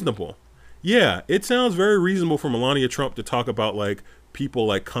sound reasonable. Yeah, it sounds very reasonable for Melania Trump to talk about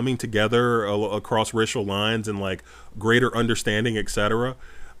people coming together across racial lines and greater understanding, etc.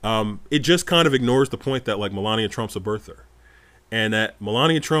 It just kind of ignores the point that Melania Trump's a birther, and that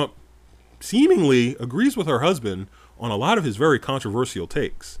Melania Trump seemingly agrees with her husband on a lot of his very controversial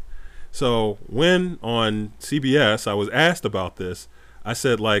takes. So when on CBS I was asked about this, I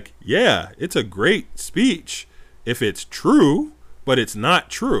said yeah, it's a great speech if it's true, but it's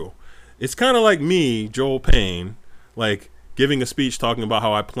not true. It's kind of like me, Joel Payne, giving a speech talking about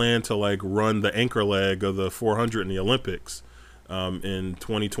how I plan to run the anchor leg of the 400 in the Olympics in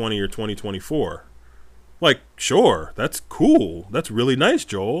 2020 or 2024. Sure, that's cool. That's really nice,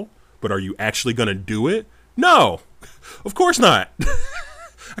 Joel. But are you actually going to do it? No, of course not.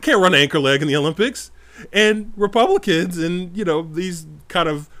 I can't run an anchor leg in the Olympics. And Republicans and, these kind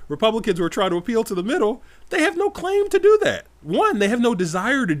of Republicans who are trying to appeal to the middle, they have no claim to do that. One, they have no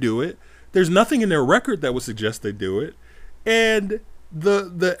desire to do it. There's nothing in their record that would suggest they do it. And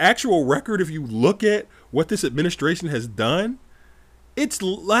the actual record, if you look at what this administration has done, it's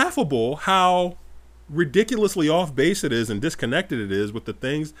laughable how ridiculously off base it is and disconnected it is with the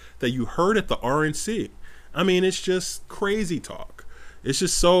things that you heard at the RNC. I mean, it's just crazy talk. It's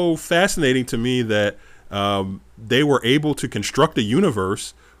just so fascinating to me that they were able to construct a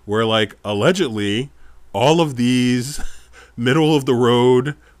universe where allegedly all of these middle of the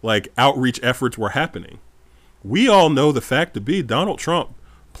road outreach efforts were happening. We all know the fact to be Donald Trump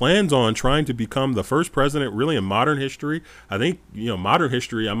plans on trying to become the first president really in modern history. I think, modern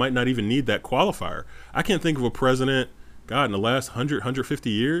history, I might not even need that qualifier. I can't think of a president, God, in the last 100, 150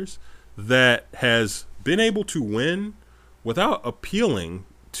 years that has been able to win without appealing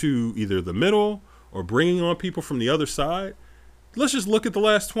to either the middle or bringing on people from the other side. Let's just look at the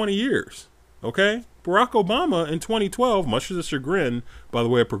last 20 years, okay? Barack Obama in 2012, much to the chagrin, by the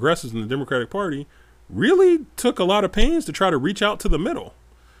way, of progressives in the Democratic Party, really took a lot of pains to try to reach out to the middle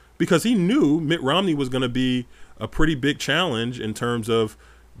because he knew Mitt Romney was going to be a pretty big challenge in terms of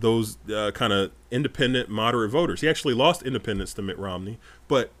those kind of independent, moderate voters. He actually lost independents to Mitt Romney,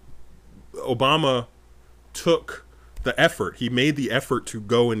 but Obama took the effort. He made the effort to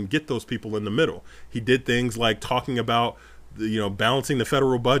go and get those people in the middle. He did things like talking about balancing the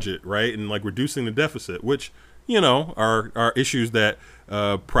federal budget, right? And reducing the deficit, which, are issues that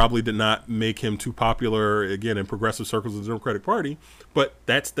probably did not make him too popular, again, in progressive circles of the Democratic Party. But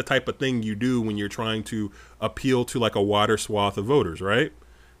that's the type of thing you do when you're trying to appeal to a wider swath of voters, right?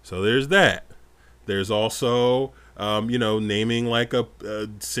 So there's that. There's also, naming a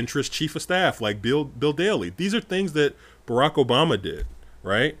centrist chief of staff like Bill Daley. These are things that Barack Obama did,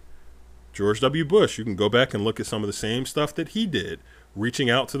 right? George W. Bush, you can go back and look at some of the same stuff that he did, reaching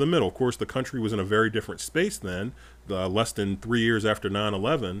out to the middle. Of course, the country was in a very different space then, less than 3 years after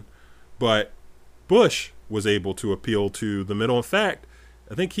 9/11. But Bush was able to appeal to the middle. In fact,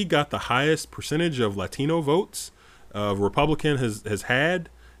 I think he got the highest percentage of Latino votes a Republican has had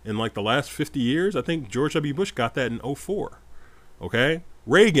in the last 50 years. I think George W. Bush got that in 2004. Okay?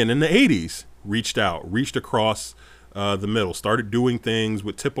 Reagan in the 80s reached across the middle, started doing things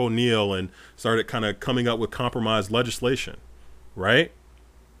with Tip O'Neill and started kind of coming up with compromise legislation, right?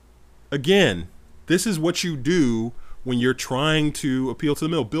 Again, this is what you do when you're trying to appeal to the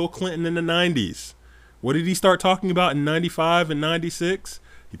middle. Bill Clinton in the 90s. What did he start talking about in 95 and 96?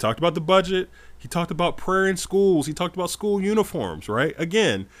 He talked about the budget. He talked about prayer in schools. He talked about school uniforms, right?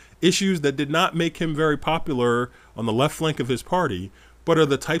 Again, issues that did not make him very popular on the left flank of his party, but are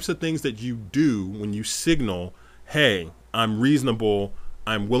the types of things that you do when you signal, hey, I'm reasonable,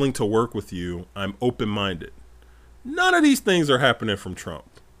 I'm willing to work with you, I'm open-minded. None of these things are happening from Trump.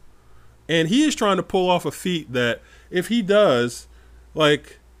 And he is trying to pull off a feat that if he does,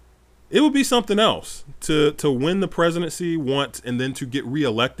 it would be something else to win the presidency once and then to get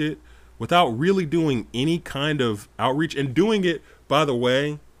reelected without really doing any kind of outreach, and doing it, by the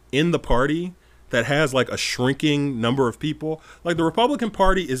way, in the party that has a shrinking number of people. The Republican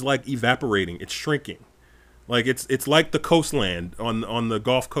Party is evaporating. It's shrinking. It's like the coastland on the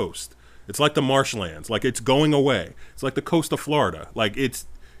Gulf Coast. It's like the marshlands. It's going away. It's like the coast of Florida. It's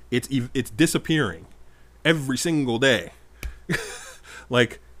disappearing every single day.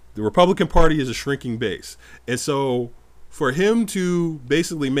 Like, the Republican Party is a shrinking base. And so for him to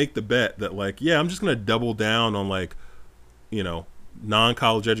basically make the bet that, like, yeah, I'm just going to double down on, like,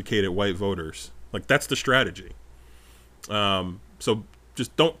 non-college educated white voters. Like, that's the strategy. So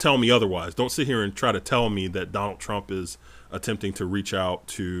just don't tell me otherwise. Don't sit here and try to tell me that Donald Trump is attempting to reach out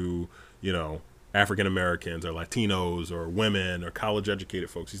to, African Americans or Latinos or women or college educated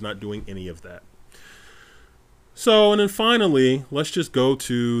folks. He's not doing any of that. So, and then finally, let's just go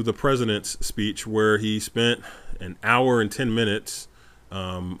to the president's speech, where he spent an hour and 10 minutes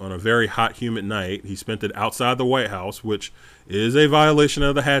on a very hot, humid night. He spent it outside the White House, which is a violation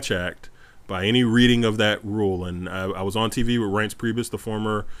of the Hatch Act by any reading of that rule. And I was on TV with Reince Priebus, the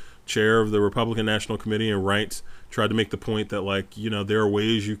former chair of the Republican National Committee, and Reince tried to make the point that, like, there are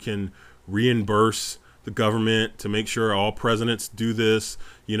ways you can reimburse the government to make sure all presidents do this,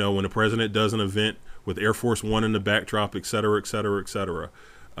 when a president does an event with Air Force One in the backdrop, et cetera, et cetera, et cetera.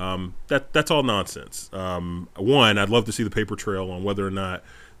 That's all nonsense. One, I'd love to see the paper trail on whether or not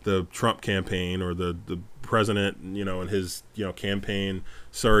the Trump campaign or the president, and his, campaign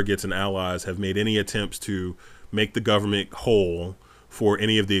surrogates and allies have made any attempts to make the government whole for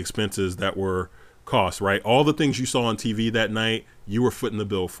any of the expenses that were cost, right? All the things you saw on TV that night, you were footing the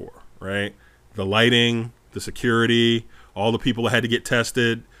bill for, right? The lighting, the security, all the people that had to get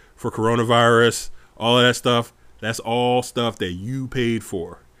tested for coronavirus, all of that stuff, that's all stuff that you paid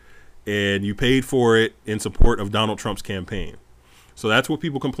for. And you paid for it in support of Donald Trump's campaign. So that's what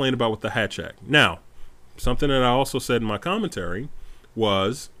people complain about with the Hatch Act. Now, something that I also said in my commentary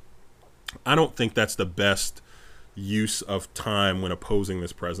was, I don't think that's the best use of time when opposing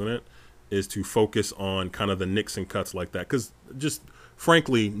this president, is to focus on kind of the nicks and cuts like that. Because just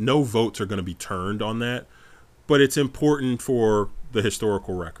frankly, no votes are going to be turned on that. But it's important for the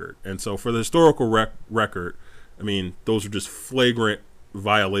historical record. And so for the historical record, I mean, those are just flagrant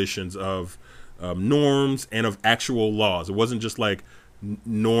violations of norms and of actual laws. It wasn't just like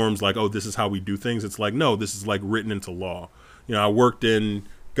norms like, oh, this is how we do things. It's like, no, this is like written into law. I worked in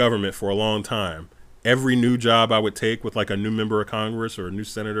government for a long time. Every new job I would take with like a new member of Congress or a new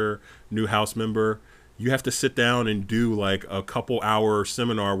senator, new House member, you have to sit down and do like a couple hour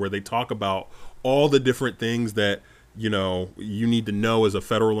seminar where they talk about all the different things that, you need to know as a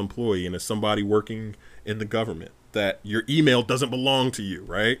federal employee and as somebody working in the government, that your email doesn't belong to you,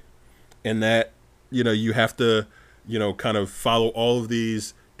 right? And that, you have to, kind of follow all of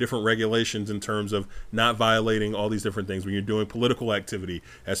these different regulations in terms of not violating all these different things. When you're doing political activity, it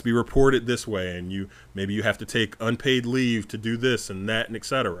has to be reported this way, and maybe you have to take unpaid leave to do this and that, and et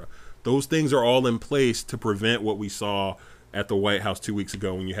cetera. Those things are all in place to prevent what we saw at the White House 2 weeks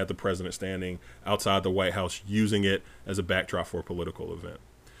ago when you had the president standing outside the White House using it as a backdrop for a political event.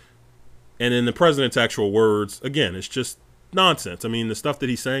 And in the president's actual words, again, it's just nonsense. I mean, the stuff that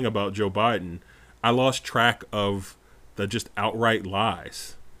he's saying about Joe Biden, I lost track of the just outright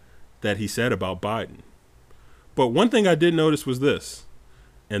lies that he said about Biden. But one thing I did notice was this,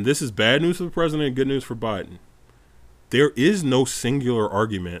 and this is bad news for the president and good news for Biden. There is no singular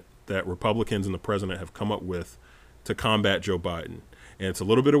argument that Republicans and the president have come up with to combat Joe Biden. And it's a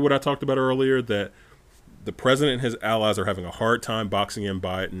little bit of what I talked about earlier, that the president and his allies are having a hard time boxing in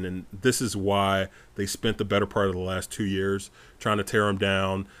Biden. And this is why they spent the better part of the last 2 years trying to tear him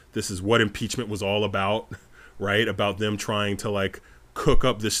down. This is what impeachment was all about, right? About them trying to like cook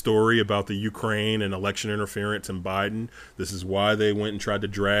up this story about the Ukraine and election interference in Biden. This is why they went and tried to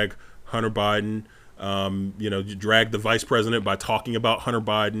drag Hunter Biden, drag the vice president by talking about Hunter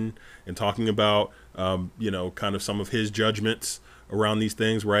Biden and talking about, kind of some of his judgments around these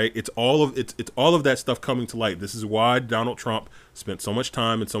things, right? It's all of that stuff coming to light. This is why Donald Trump spent so much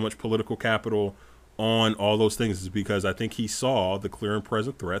time and so much political capital on all those things, is because I think he saw the clear and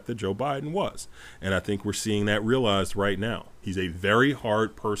present threat that Joe Biden was. And I think we're seeing that realized right now. He's a very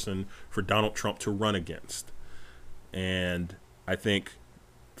hard person for Donald Trump to run against. And I think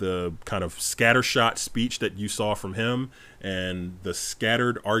the kind of scattershot speech that you saw from him and the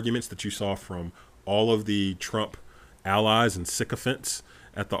scattered arguments that you saw from all of the Trump allies and sycophants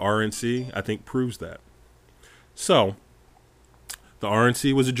at the RNC, I think proves that. So the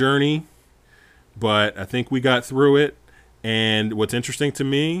RNC was a journey, but I think we got through it. And what's interesting to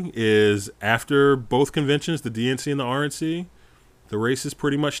me is after both conventions, the DNC and the RNC, the race is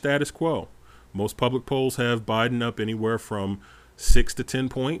pretty much status quo. Most public polls have Biden up anywhere from 6 to 10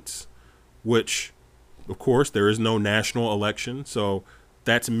 points, which, of course, there is no national election. So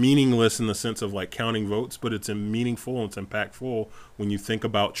that's meaningless in the sense of like counting votes, but it's meaningful and it's impactful when you think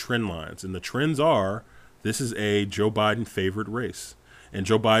about trend lines. And the trends are, this is a Joe Biden favored race. And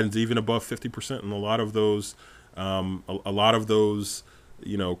Joe Biden's even above 50% in a lot of those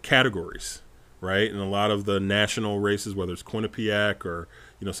categories, right? And a lot of the national races, whether it's Quinnipiac or,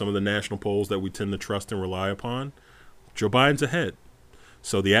 some of the national polls that we tend to trust and rely upon, Joe Biden's ahead.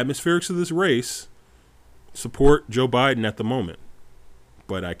 So the atmospherics of this race support Joe Biden at the moment.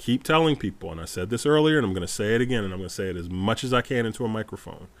 But I keep telling people, and I said this earlier, and I'm going to say it again, and I'm going to say it as much as I can into a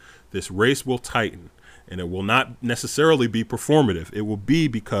microphone. This race will tighten, and it will not necessarily be performative. It will be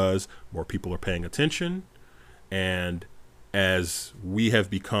because more people are paying attention, and as we have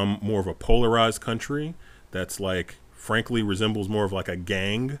become more of a polarized country that's frankly resembles more of like a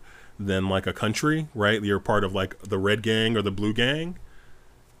gang than like a country, right? You're part of like the red gang or the blue gang.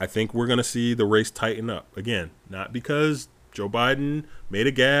 I think we're going to see the race tighten up. Again, not because Joe Biden made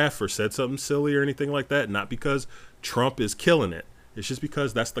a gaffe or said something silly or anything like that. Not because Trump is killing it. It's just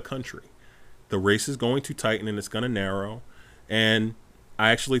because that's the country. The race is going to tighten and it's going to narrow. And I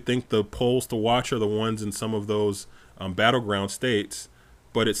actually think the polls to watch are the ones in some of those battleground states.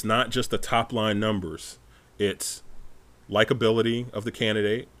 But it's not just the top line numbers. It's likability of the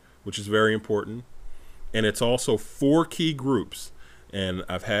candidate, which is very important. And it's also 4 key groups. And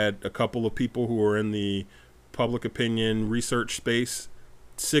I've had a couple of people who are in the public opinion research space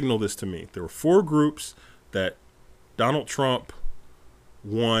signal this to me. There were 4 groups that Donald Trump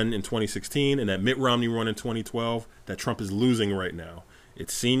won in 2016 and that Mitt Romney won in 2012 that Trump is losing right now.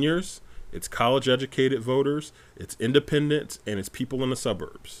 It's seniors, it's college educated voters, it's independents, and it's people in the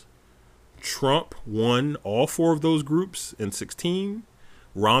suburbs. Trump won all 4 of those groups in 16.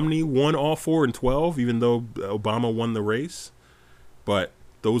 Romney won all 4 in 12, even though Obama won the race. But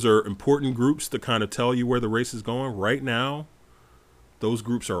those are important groups to kind of tell you where the race is going. Right now, those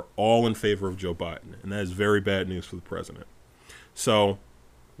groups are all in favor of Joe Biden, and that is very bad news for the president. So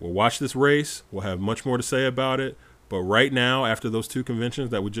we'll watch this race. We'll have much more to say about it. But right now, after those 2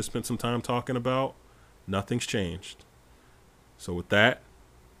 conventions that we just spent some time talking about, nothing's changed. So with that,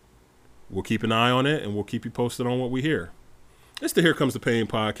 we'll keep an eye on it, and we'll keep you posted on what we hear. It's the Here Comes the Pain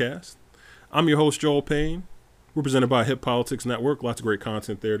podcast. I'm your host, Joel Payne. We're presented by Hip Politics Network. Lots of great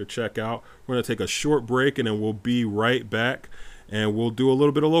content there to check out. We're going to take a short break, and then we'll be right back. And we'll do a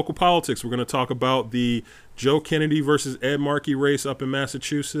little bit of local politics. We're going to talk about the Joe Kennedy versus Ed Markey race up in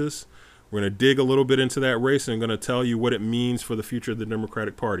Massachusetts. We're going to dig a little bit into that race and I'm going to tell you what it means for the future of the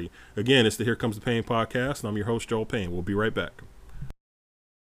Democratic Party. Again, it's the Here Comes the Pain podcast, and I'm your host, Joel Payne. We'll be right back.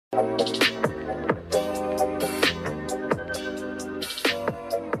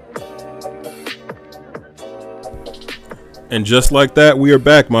 And just like that, we are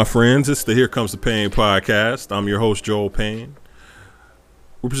back, my friends. It's the Here Comes the Pain podcast. I'm your host, Joel Payne.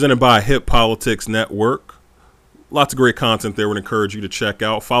 We're presented by Hip Politics Network. Lots of great content there. Would encourage you to check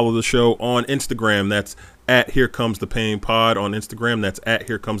out. Follow the show on Instagram. That's at Here Comes the Pain Pod on Instagram. That's at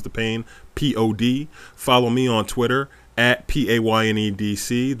Here Comes the Pain POD. Follow me on Twitter at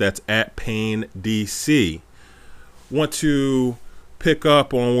PAYNEDC. That's at PayneDC. Want to pick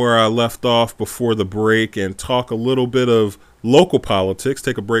up on where I left off before the break and talk a little bit of local politics,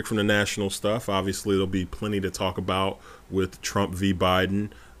 take a break from the national stuff. Obviously, there'll be plenty to talk about with Trump v. Biden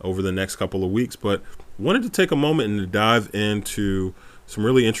over the next couple of weeks, but wanted to take a moment and to dive into some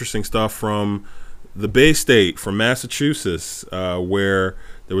really interesting stuff from the Bay State, from Massachusetts, where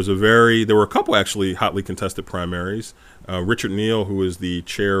there were a couple actually hotly contested primaries. Richard Neal, who is the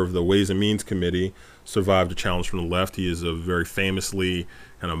chair of the Ways and Means Committee, survived a challenge from the left. He is a very famously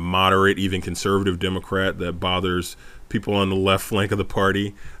kind of moderate, even conservative Democrat that bothers people on the left flank of the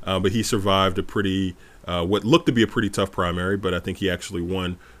party. But he survived a pretty, what looked to be a pretty tough primary, but I think he actually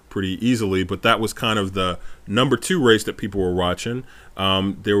won pretty easily. But that was kind of the number 2 race that people were watching.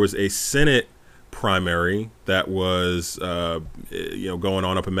 There was a Senate primary that was going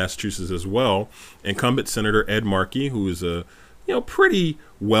on up in Massachusetts as well. Incumbent Senator Ed Markey, who is a pretty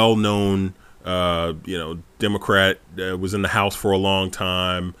well-known Democrat, was in the House for a long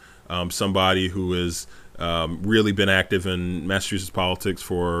time, somebody who has really been active in Massachusetts politics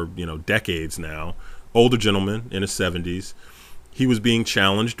for decades now, older gentleman in his 70s. He was being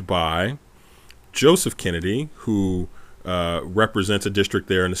challenged by Joseph Kennedy, who represents a district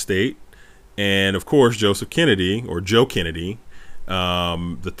there in the state. And of course, Joseph Kennedy, or Joe Kennedy,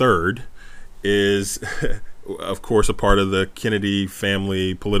 the third, is of course a part of the Kennedy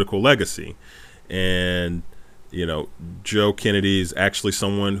family political legacy. And Joe Kennedy is actually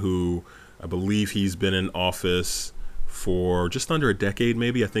someone who I believe he's been in office for just under a decade,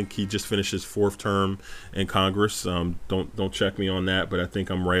 maybe. I think he just finished his 4th term in Congress. Don't check me on that, but I think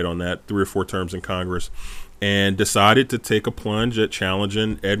I'm right on that. 3 or 4 terms in Congress, and decided to take a plunge at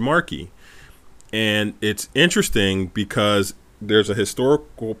challenging Ed Markey. And it's interesting because there's a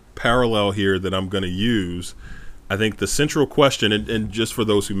historical parallel here that I'm going to use. I think the central question, and just for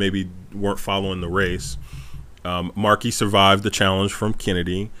those who maybe weren't following the race, Markey survived the challenge from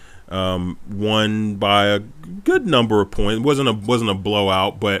Kennedy, won by a good number of points. It wasn't a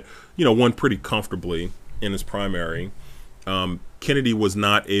blowout, but won pretty comfortably in his primary. Kennedy was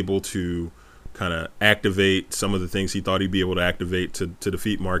not able to kind of activate some of the things he thought he'd be able to activate to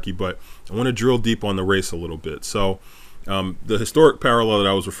defeat Markey. But I want to drill deep on the race a little bit. So the historic parallel that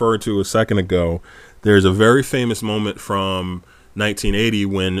I was referring to a second ago, there's a very famous moment from 1980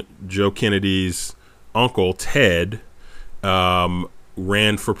 when Joe Kennedy's uncle, Ted,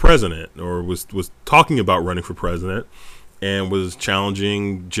 ran for president, or was talking about running for president, and was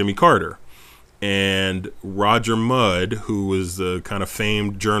challenging Jimmy Carter. And Roger Mudd, who was a kind of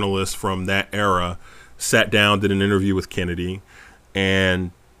famed journalist from that era, sat down, did an interview with Kennedy,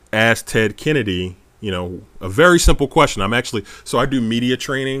 and asked Ted Kennedy, a very simple question. So I do media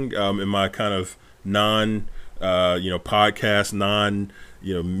training in my kind of podcast,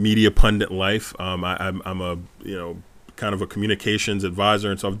 media pundit life. I'm a, kind of a communications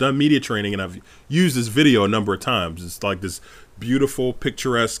advisor. And so I've done media training, and I've used this video a number of times. It's like this beautiful,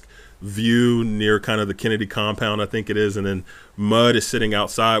 picturesque view near kind of the Kennedy compound, I think it is. And then Mudd is sitting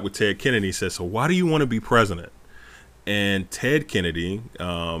outside with Ted Kennedy. He says, "So why do you want to be president?" And Ted Kennedy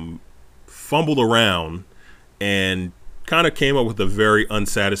fumbled around and kind of came up with a very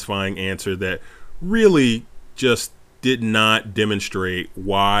unsatisfying answer that really just did not demonstrate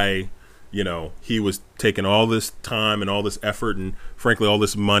why, he was taking all this time and all this effort and frankly all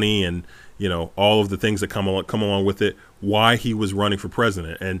this money and, all of the things that come along with it, why he was running for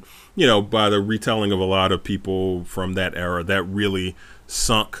president. And, by the retelling of a lot of people from that era, that really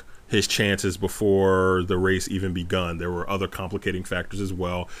sunk his chances before the race even begun. There were other complicating factors as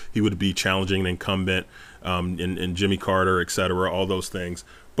well. He would be challenging an incumbent in Jimmy Carter, et cetera, all those things.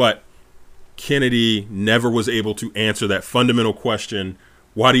 But Kennedy never was able to answer that fundamental question,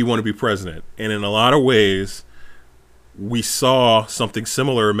 why do you want to be president? And in a lot of ways, we saw something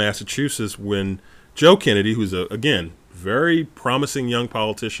similar in Massachusetts when Joe Kennedy, who's again, very promising young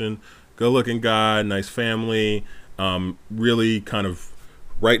politician, good-looking guy, nice family, really kind of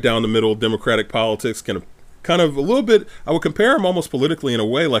right down the middle of Democratic politics, kind of a little bit, I would compare him almost politically in a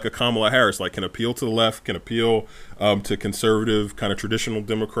way like a Kamala Harris, like can appeal to the left, can appeal to conservative, kind of traditional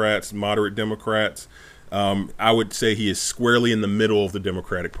Democrats, moderate Democrats. I would say he is squarely in the middle of the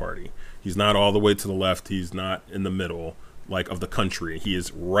Democratic Party. He's not all the way to the left. He's not in the middle, like, of the country. He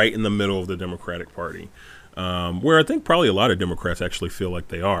is right in the middle of the Democratic Party, where I think probably a lot of Democrats actually feel like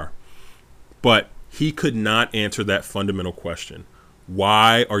they are. But he could not answer that fundamental question.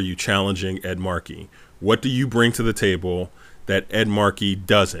 Why are you challenging Ed Markey? What do you bring to the table that Ed Markey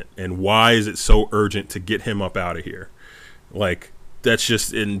doesn't? And why is it so urgent to get him up out of here? Like, that's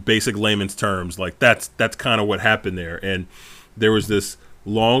just in basic layman's terms. Like, that's kind of what happened there. And there was this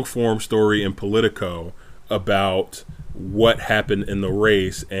long form story in Politico about what happened in the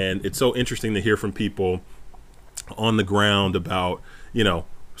race. And it's so interesting to hear from people on the ground about,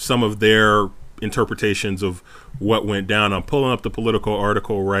 some of their interpretations of what went down. I'm pulling up the Politico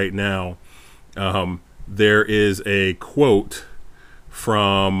article right now. There is a quote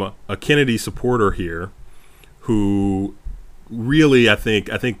from a Kennedy supporter here who really, I think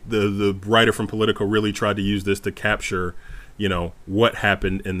the writer from Politico really tried to use this to capture, what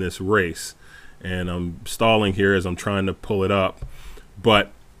happened in this race. And I'm stalling here as I'm trying to pull it up.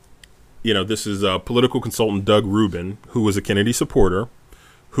 But, this is a political consultant, Doug Rubin, who was a Kennedy supporter,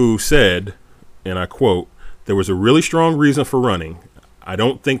 who said, and I quote, "There was a really strong reason for running. I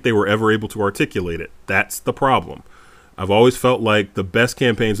don't think they were ever able to articulate it. That's the problem. I've always felt like the best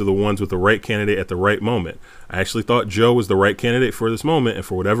campaigns are the ones with the right candidate at the right moment. I actually thought Joe was the right candidate for this moment, and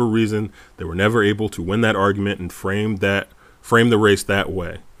for whatever reason, they were never able to win that argument and frame the race that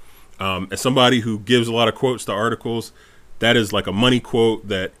way." As somebody who gives a lot of quotes to articles, that is like a money quote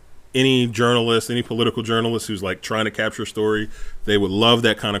that any journalist, any political journalist who's like trying to capture a story, they would love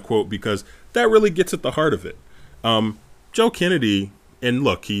that kind of quote because that really gets at the heart of it. Joe Kennedy, and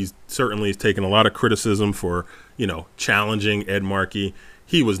look, he's certainly taken a lot of criticism for, challenging Ed Markey.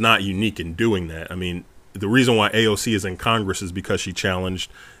 He was not unique in doing that. I mean, the reason why AOC is in Congress is because she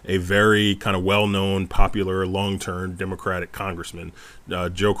challenged a very kind of well-known, popular, long-term Democratic congressman,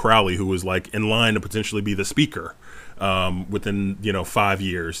 Joe Crowley, who was like in line to potentially be the speaker within, 5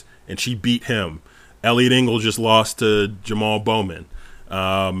 years. And she beat him. Elliot Engel just lost to Jamal Bowman.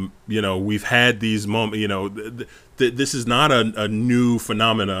 We've had these moments, this is not a new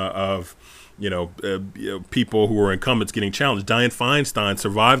phenomena of, people who are incumbents getting challenged. Dianne Feinstein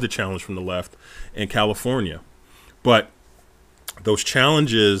survived the challenge from the left in California. But those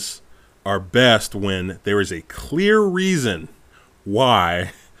challenges are best when there is a clear reason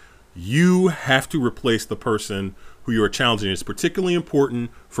why you have to replace the person who you are challenging. It's particularly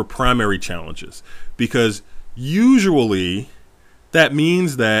important for primary challenges because usually that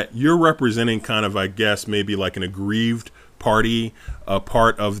means that you're representing kind of, I guess, maybe like an aggrieved party, a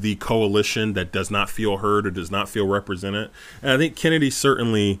part of the coalition that does not feel heard or does not feel represented. And I think Kennedy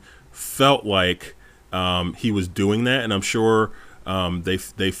certainly felt like he was doing that, and I'm sure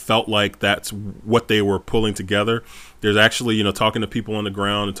they felt like that's what they were pulling together. There's actually, talking to people on the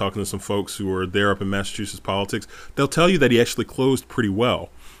ground and talking to some folks who are there up in Massachusetts politics, they'll tell you that he actually closed pretty well.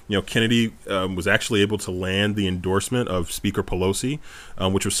 Kennedy was actually able to land the endorsement of Speaker Pelosi,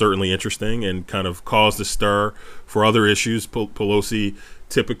 which was certainly interesting and kind of caused a stir for other issues. Pelosi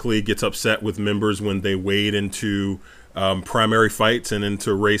typically gets upset with members when they wade into primary fights and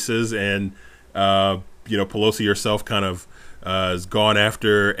into races, and Pelosi herself kind of has gone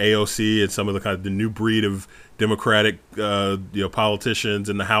after AOC and some of the new breed of Democratic politicians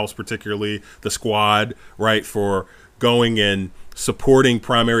in the House, particularly the Squad, right, for going and supporting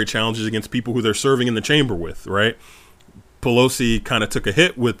primary challenges against people who they're serving in the chamber with, right? Pelosi kind of took a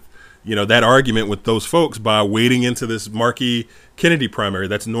hit with, that argument with those folks by wading into this Markey Kennedy primary.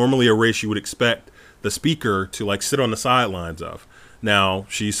 That's normally a race you would expect the speaker to sit on the sidelines of. Now,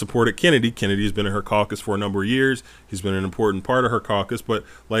 she supported Kennedy. Kennedy's been in her caucus for a number of years. He's been an important part of her caucus, but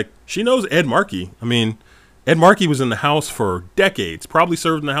she knows Ed Markey. I mean, Ed Markey was in the House for decades, probably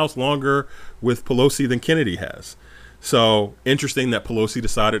served in the House longer with Pelosi than Kennedy has. So interesting that Pelosi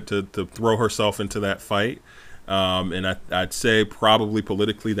decided to throw herself into that fight. And I'd say probably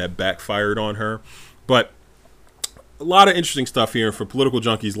politically that backfired on her. But a lot of interesting stuff here for political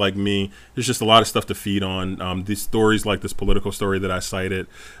junkies like me. There's just a lot of stuff to feed on. These stories like this political story that I cited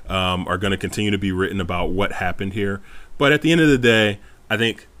are going to continue to be written about what happened here. But at the end of the day, I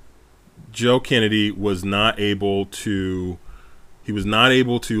think Joe Kennedy was not able to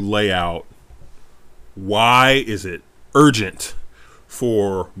lay out why is it urgent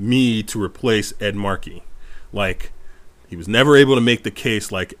for me to replace Ed Markey. He was never able to make the case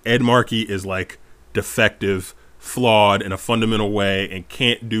Ed Markey is defective, flawed in a fundamental way, and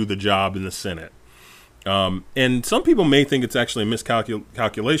can't do the job in the Senate. And some people may think it's actually a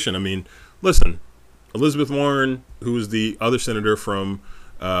miscalculation. I mean, listen, Elizabeth Warren, who is the other senator from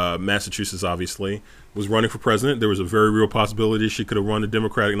Massachusetts, obviously, was running for president. There was a very real possibility she could have run a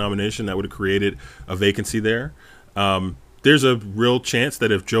Democratic nomination that would have created a vacancy there. There's a real chance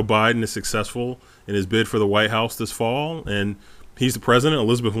that if Joe Biden is successful in his bid for the White House this fall and he's the president,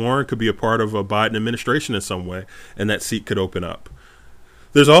 Elizabeth Warren could be a part of a Biden administration in some way, and that seat could open up.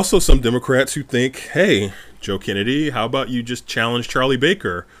 There's also some Democrats who think, hey, Joe Kennedy, how about you just challenge Charlie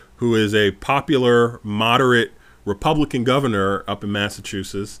Baker, who is a popular, moderate Republican governor up in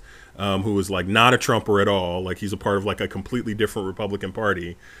Massachusetts, who is not a Trumper at all. He's a part of a completely different Republican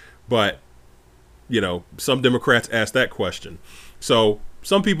Party. But, some Democrats ask that question. So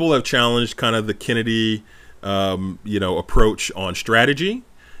some people have challenged kind of the Kennedy, approach on strategy.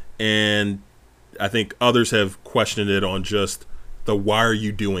 And I think others have questioned it on just the why are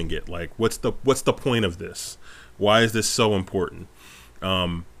you doing it? What's the point of this? Why is this so important?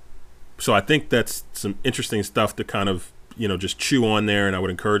 So I think that's some interesting stuff to kind of, just chew on there. And I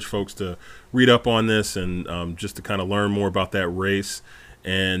would encourage folks to read up on this and just to kind of learn more about that race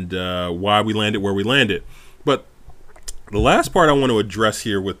and why we landed where we landed. But the last part I want to address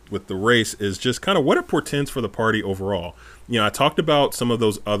here with the race is just kind of what it portends for the party overall. I talked about some of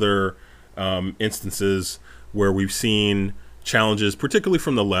those other instances where we've seen challenges, particularly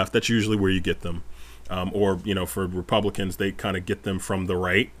from the left. That's usually where you get them. Or, for Republicans, they kind of get them from the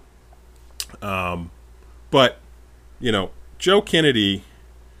right. But, Joe Kennedy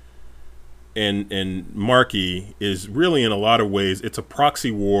and Markey is really, in a lot of ways, it's a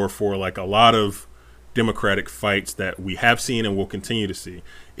proxy war for a lot of Democratic fights that we have seen and will continue to see.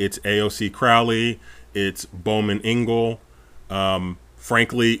 It's AOC Crowley, it's Bowman Ingle,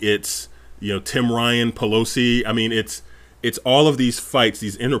 frankly, it's Tim Ryan, Pelosi. I mean, it's all of these fights,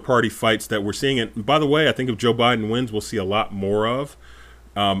 these inter-party fights that we're seeing. And by the way, I think if Joe Biden wins, we'll see a lot more of.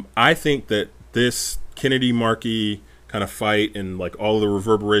 I think that this Kennedy Markey kind of fight and all of the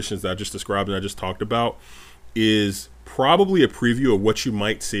reverberations that I just described and I just talked about is probably a preview of what you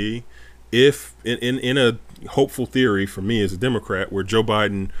might see if in a hopeful theory for me as a Democrat where Joe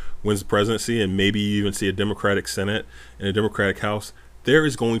Biden wins the presidency and maybe you even see a Democratic Senate and a Democratic House, there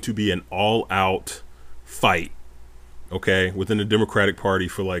is going to be an all-out fight, okay, within the Democratic Party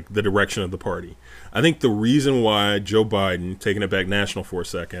for the direction of the party. I think the reason why Joe Biden, taking it back national for a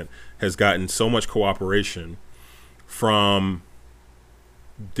second, has gotten so much cooperation from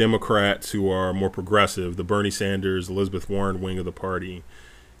Democrats who are more progressive, the Bernie Sanders, Elizabeth Warren wing of the party,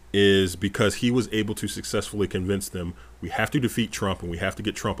 is because he was able to successfully convince them we have to defeat Trump and we have to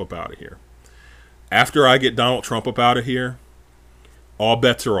get Trump up out of here. After I get Donald Trump up out of here, all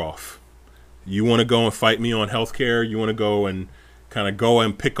bets are off. You want to go and fight me on healthcare? You want to go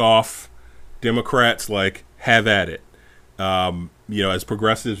and pick off Democrats? Like, have at it. As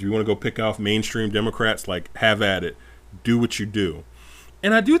progressives, you want to go pick off mainstream Democrats? Like, have at it. Do what you do.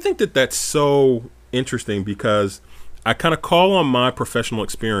 And I do think that that's so interesting because I kind of call on my professional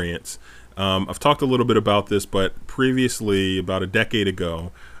experience. I've talked a little bit about this, but previously, about a decade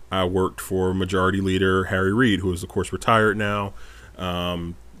ago, I worked for Majority Leader Harry Reid, who is, of course, retired now,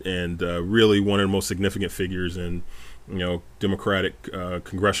 and really one of the most significant figures in, Democratic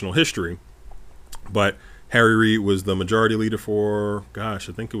congressional history. But Harry Reid was the Majority Leader for, I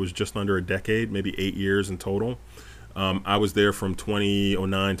think it was just under a decade, maybe 8 years in total. I was there from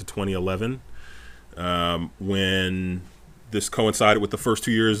 2009 to 2011. When this coincided with the first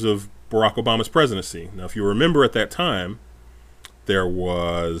 2 years of Barack Obama's presidency. Now, if you remember at that time, there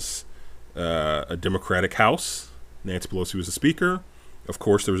was a Democratic House. Nancy Pelosi was the Speaker. Of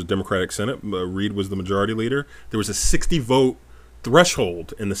course, there was a Democratic Senate. Reid was the Majority Leader. There was a 60-vote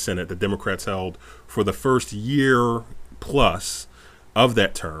threshold in the Senate that Democrats held for the first year plus of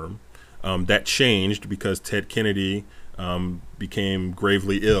that term. That changed because Ted Kennedy became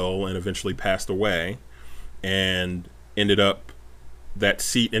gravely ill and eventually passed away, and that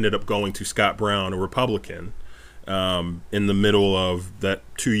seat ended up going to Scott Brown, a Republican, in the middle of that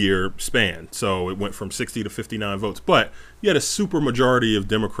 2-year span. So it went from 60 to 59 votes. But you had a super majority of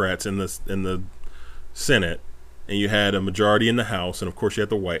Democrats in the Senate, and you had a majority in the House, and of course you had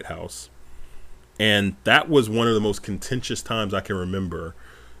the White House. And that was one of the most contentious times I can remember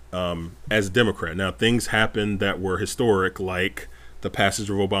as a Democrat. Now, things happened that were historic, like the passage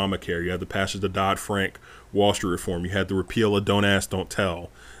of Obamacare. You had the passage of Dodd-Frank Wall Street reform. You had the repeal of Don't Ask, Don't Tell.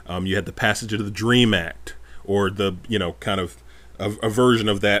 You had the passage of the DREAM Act, or the, kind of a version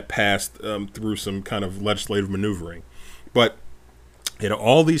of that passed through some kind of legislative maneuvering. But,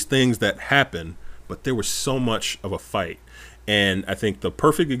 all these things that happened, but there was so much of a fight. And I think the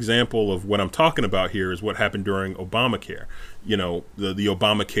perfect example of what I'm talking about here is what happened during Obamacare. The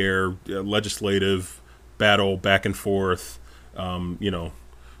Obamacare legislative battle back and forth,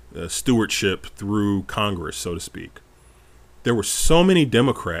 stewardship through Congress, so to speak. There were so many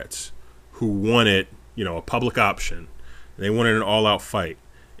Democrats who wanted, a public option. They wanted an all-out fight.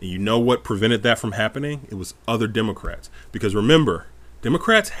 And you know what prevented that from happening? It was other Democrats. Because remember,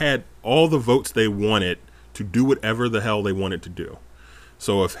 Democrats had all the votes they wanted to do whatever the hell they wanted to do.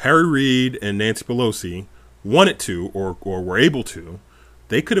 So if Harry Reid and Nancy Pelosi wanted to or were able to,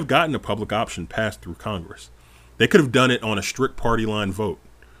 they could have gotten a public option passed through Congress. They could have done it on a strict party line vote.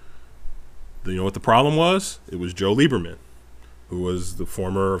 You know what the problem was? It was Joe Lieberman, who was the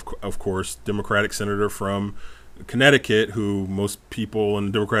former, of course, Democratic senator from Connecticut, who most people in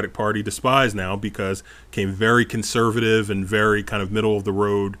the Democratic Party despise now because came very conservative and very kind of middle of the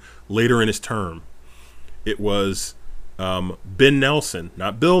road later in his term. It was Ben Nelson,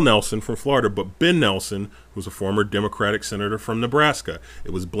 not Bill Nelson from Florida, but Ben Nelson, who was a former Democratic senator from Nebraska. It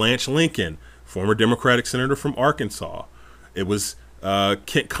was Blanche Lincoln, former Democratic senator from Arkansas. It was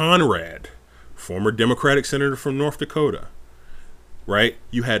Kent Conrad, former Democratic senator from North Dakota. Right?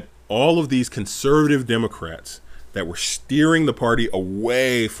 You had all of these conservative Democrats that were steering the party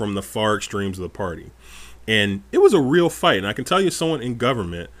away from the far extremes of the party. And it was a real fight. And I can tell you, someone in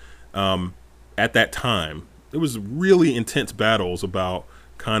government at that time, it was really intense battles about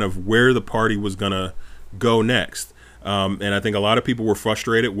kind of where the party was going to go next. And I think a lot of people were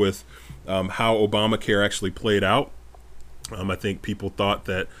frustrated with how Obamacare actually played out. I think people thought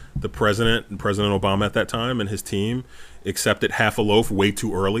that the president and President Obama at that time and his team accepted half a loaf way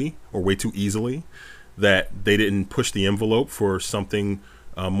too early or way too easily, that they didn't push the envelope for something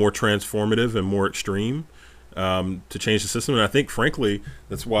more transformative and more extreme to change the system. And I think, frankly,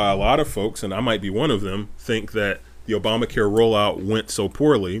 that's why a lot of folks, and I might be one of them, think that the Obamacare rollout went so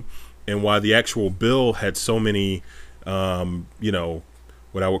poorly, and why the actual bill had so many,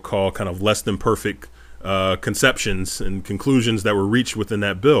 what I would call kind of less than perfect conceptions and conclusions that were reached within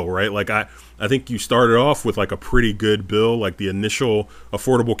that bill, right? Like I think you started off with like a pretty good bill, like the initial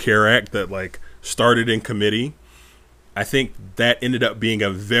Affordable Care Act that like started in committee. I think that ended up being a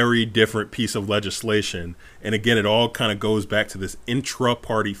very different piece of legislation. And again, it all kind of goes back to this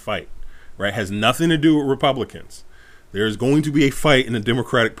intra-party fight, right? It has nothing to do with Republicans. There's going to be a fight in the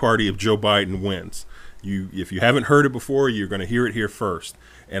Democratic Party if Joe Biden wins. If you haven't heard it before, you're going to hear it here first.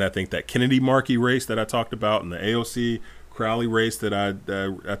 And I think that Kennedy-Markey race that I talked about in the AOC Crowley race that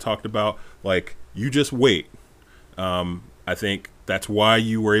I talked about. Like, you just wait. I think that's why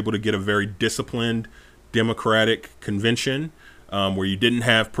you were able to get a very disciplined Democratic convention where you didn't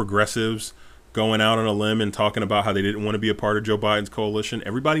have progressives going out on a limb and talking about how they didn't want to be a part of Joe Biden's coalition.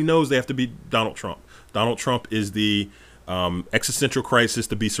 Everybody knows they have to beat Donald Trump. Donald Trump is the existential crisis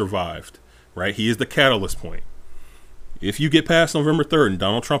to be survived, right? He is the catalyst point. If you get past November 3rd and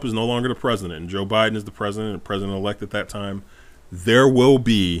Donald Trump is no longer the president and Joe Biden is the president and president-elect at that time, there will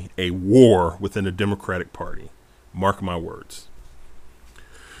be a war within the Democratic Party. Mark my words.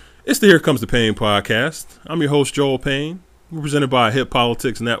 It's the Here Comes the Pain podcast. I'm your host, Joel Payne. We're presented by Hip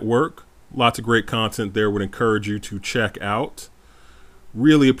Politics Network. Lots of great content there. Would encourage you to check out.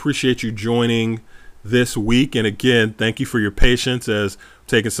 Really appreciate you joining this week. And again, thank you for your patience as I'm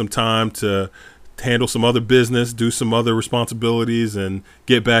taking some time to handle some other business, do some other responsibilities, and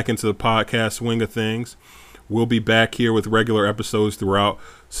get back into the podcast swing of things. We'll be back here with regular episodes throughout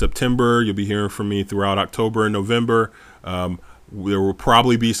September. You'll be hearing from me throughout October and November. There will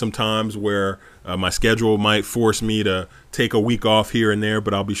probably be some times where my schedule might force me to take a week off here and there,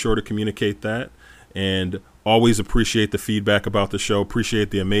 but I'll be sure to communicate that. And always appreciate the feedback about the show. Appreciate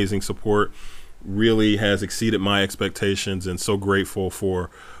the amazing support. Really has exceeded my expectations, and so grateful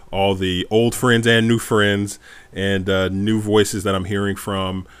for all the old friends and new friends and new voices that I'm hearing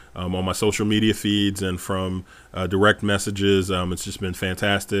from on my social media feeds and from direct messages. It's just been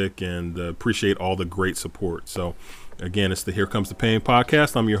fantastic, and appreciate all the great support. So again, it's the Here Comes the Pain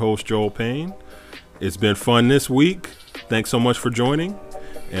podcast. I'm your host, Joel Payne. It's been fun this week. Thanks so much for joining,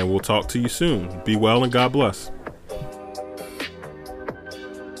 and we'll talk to you soon. Be well and God bless.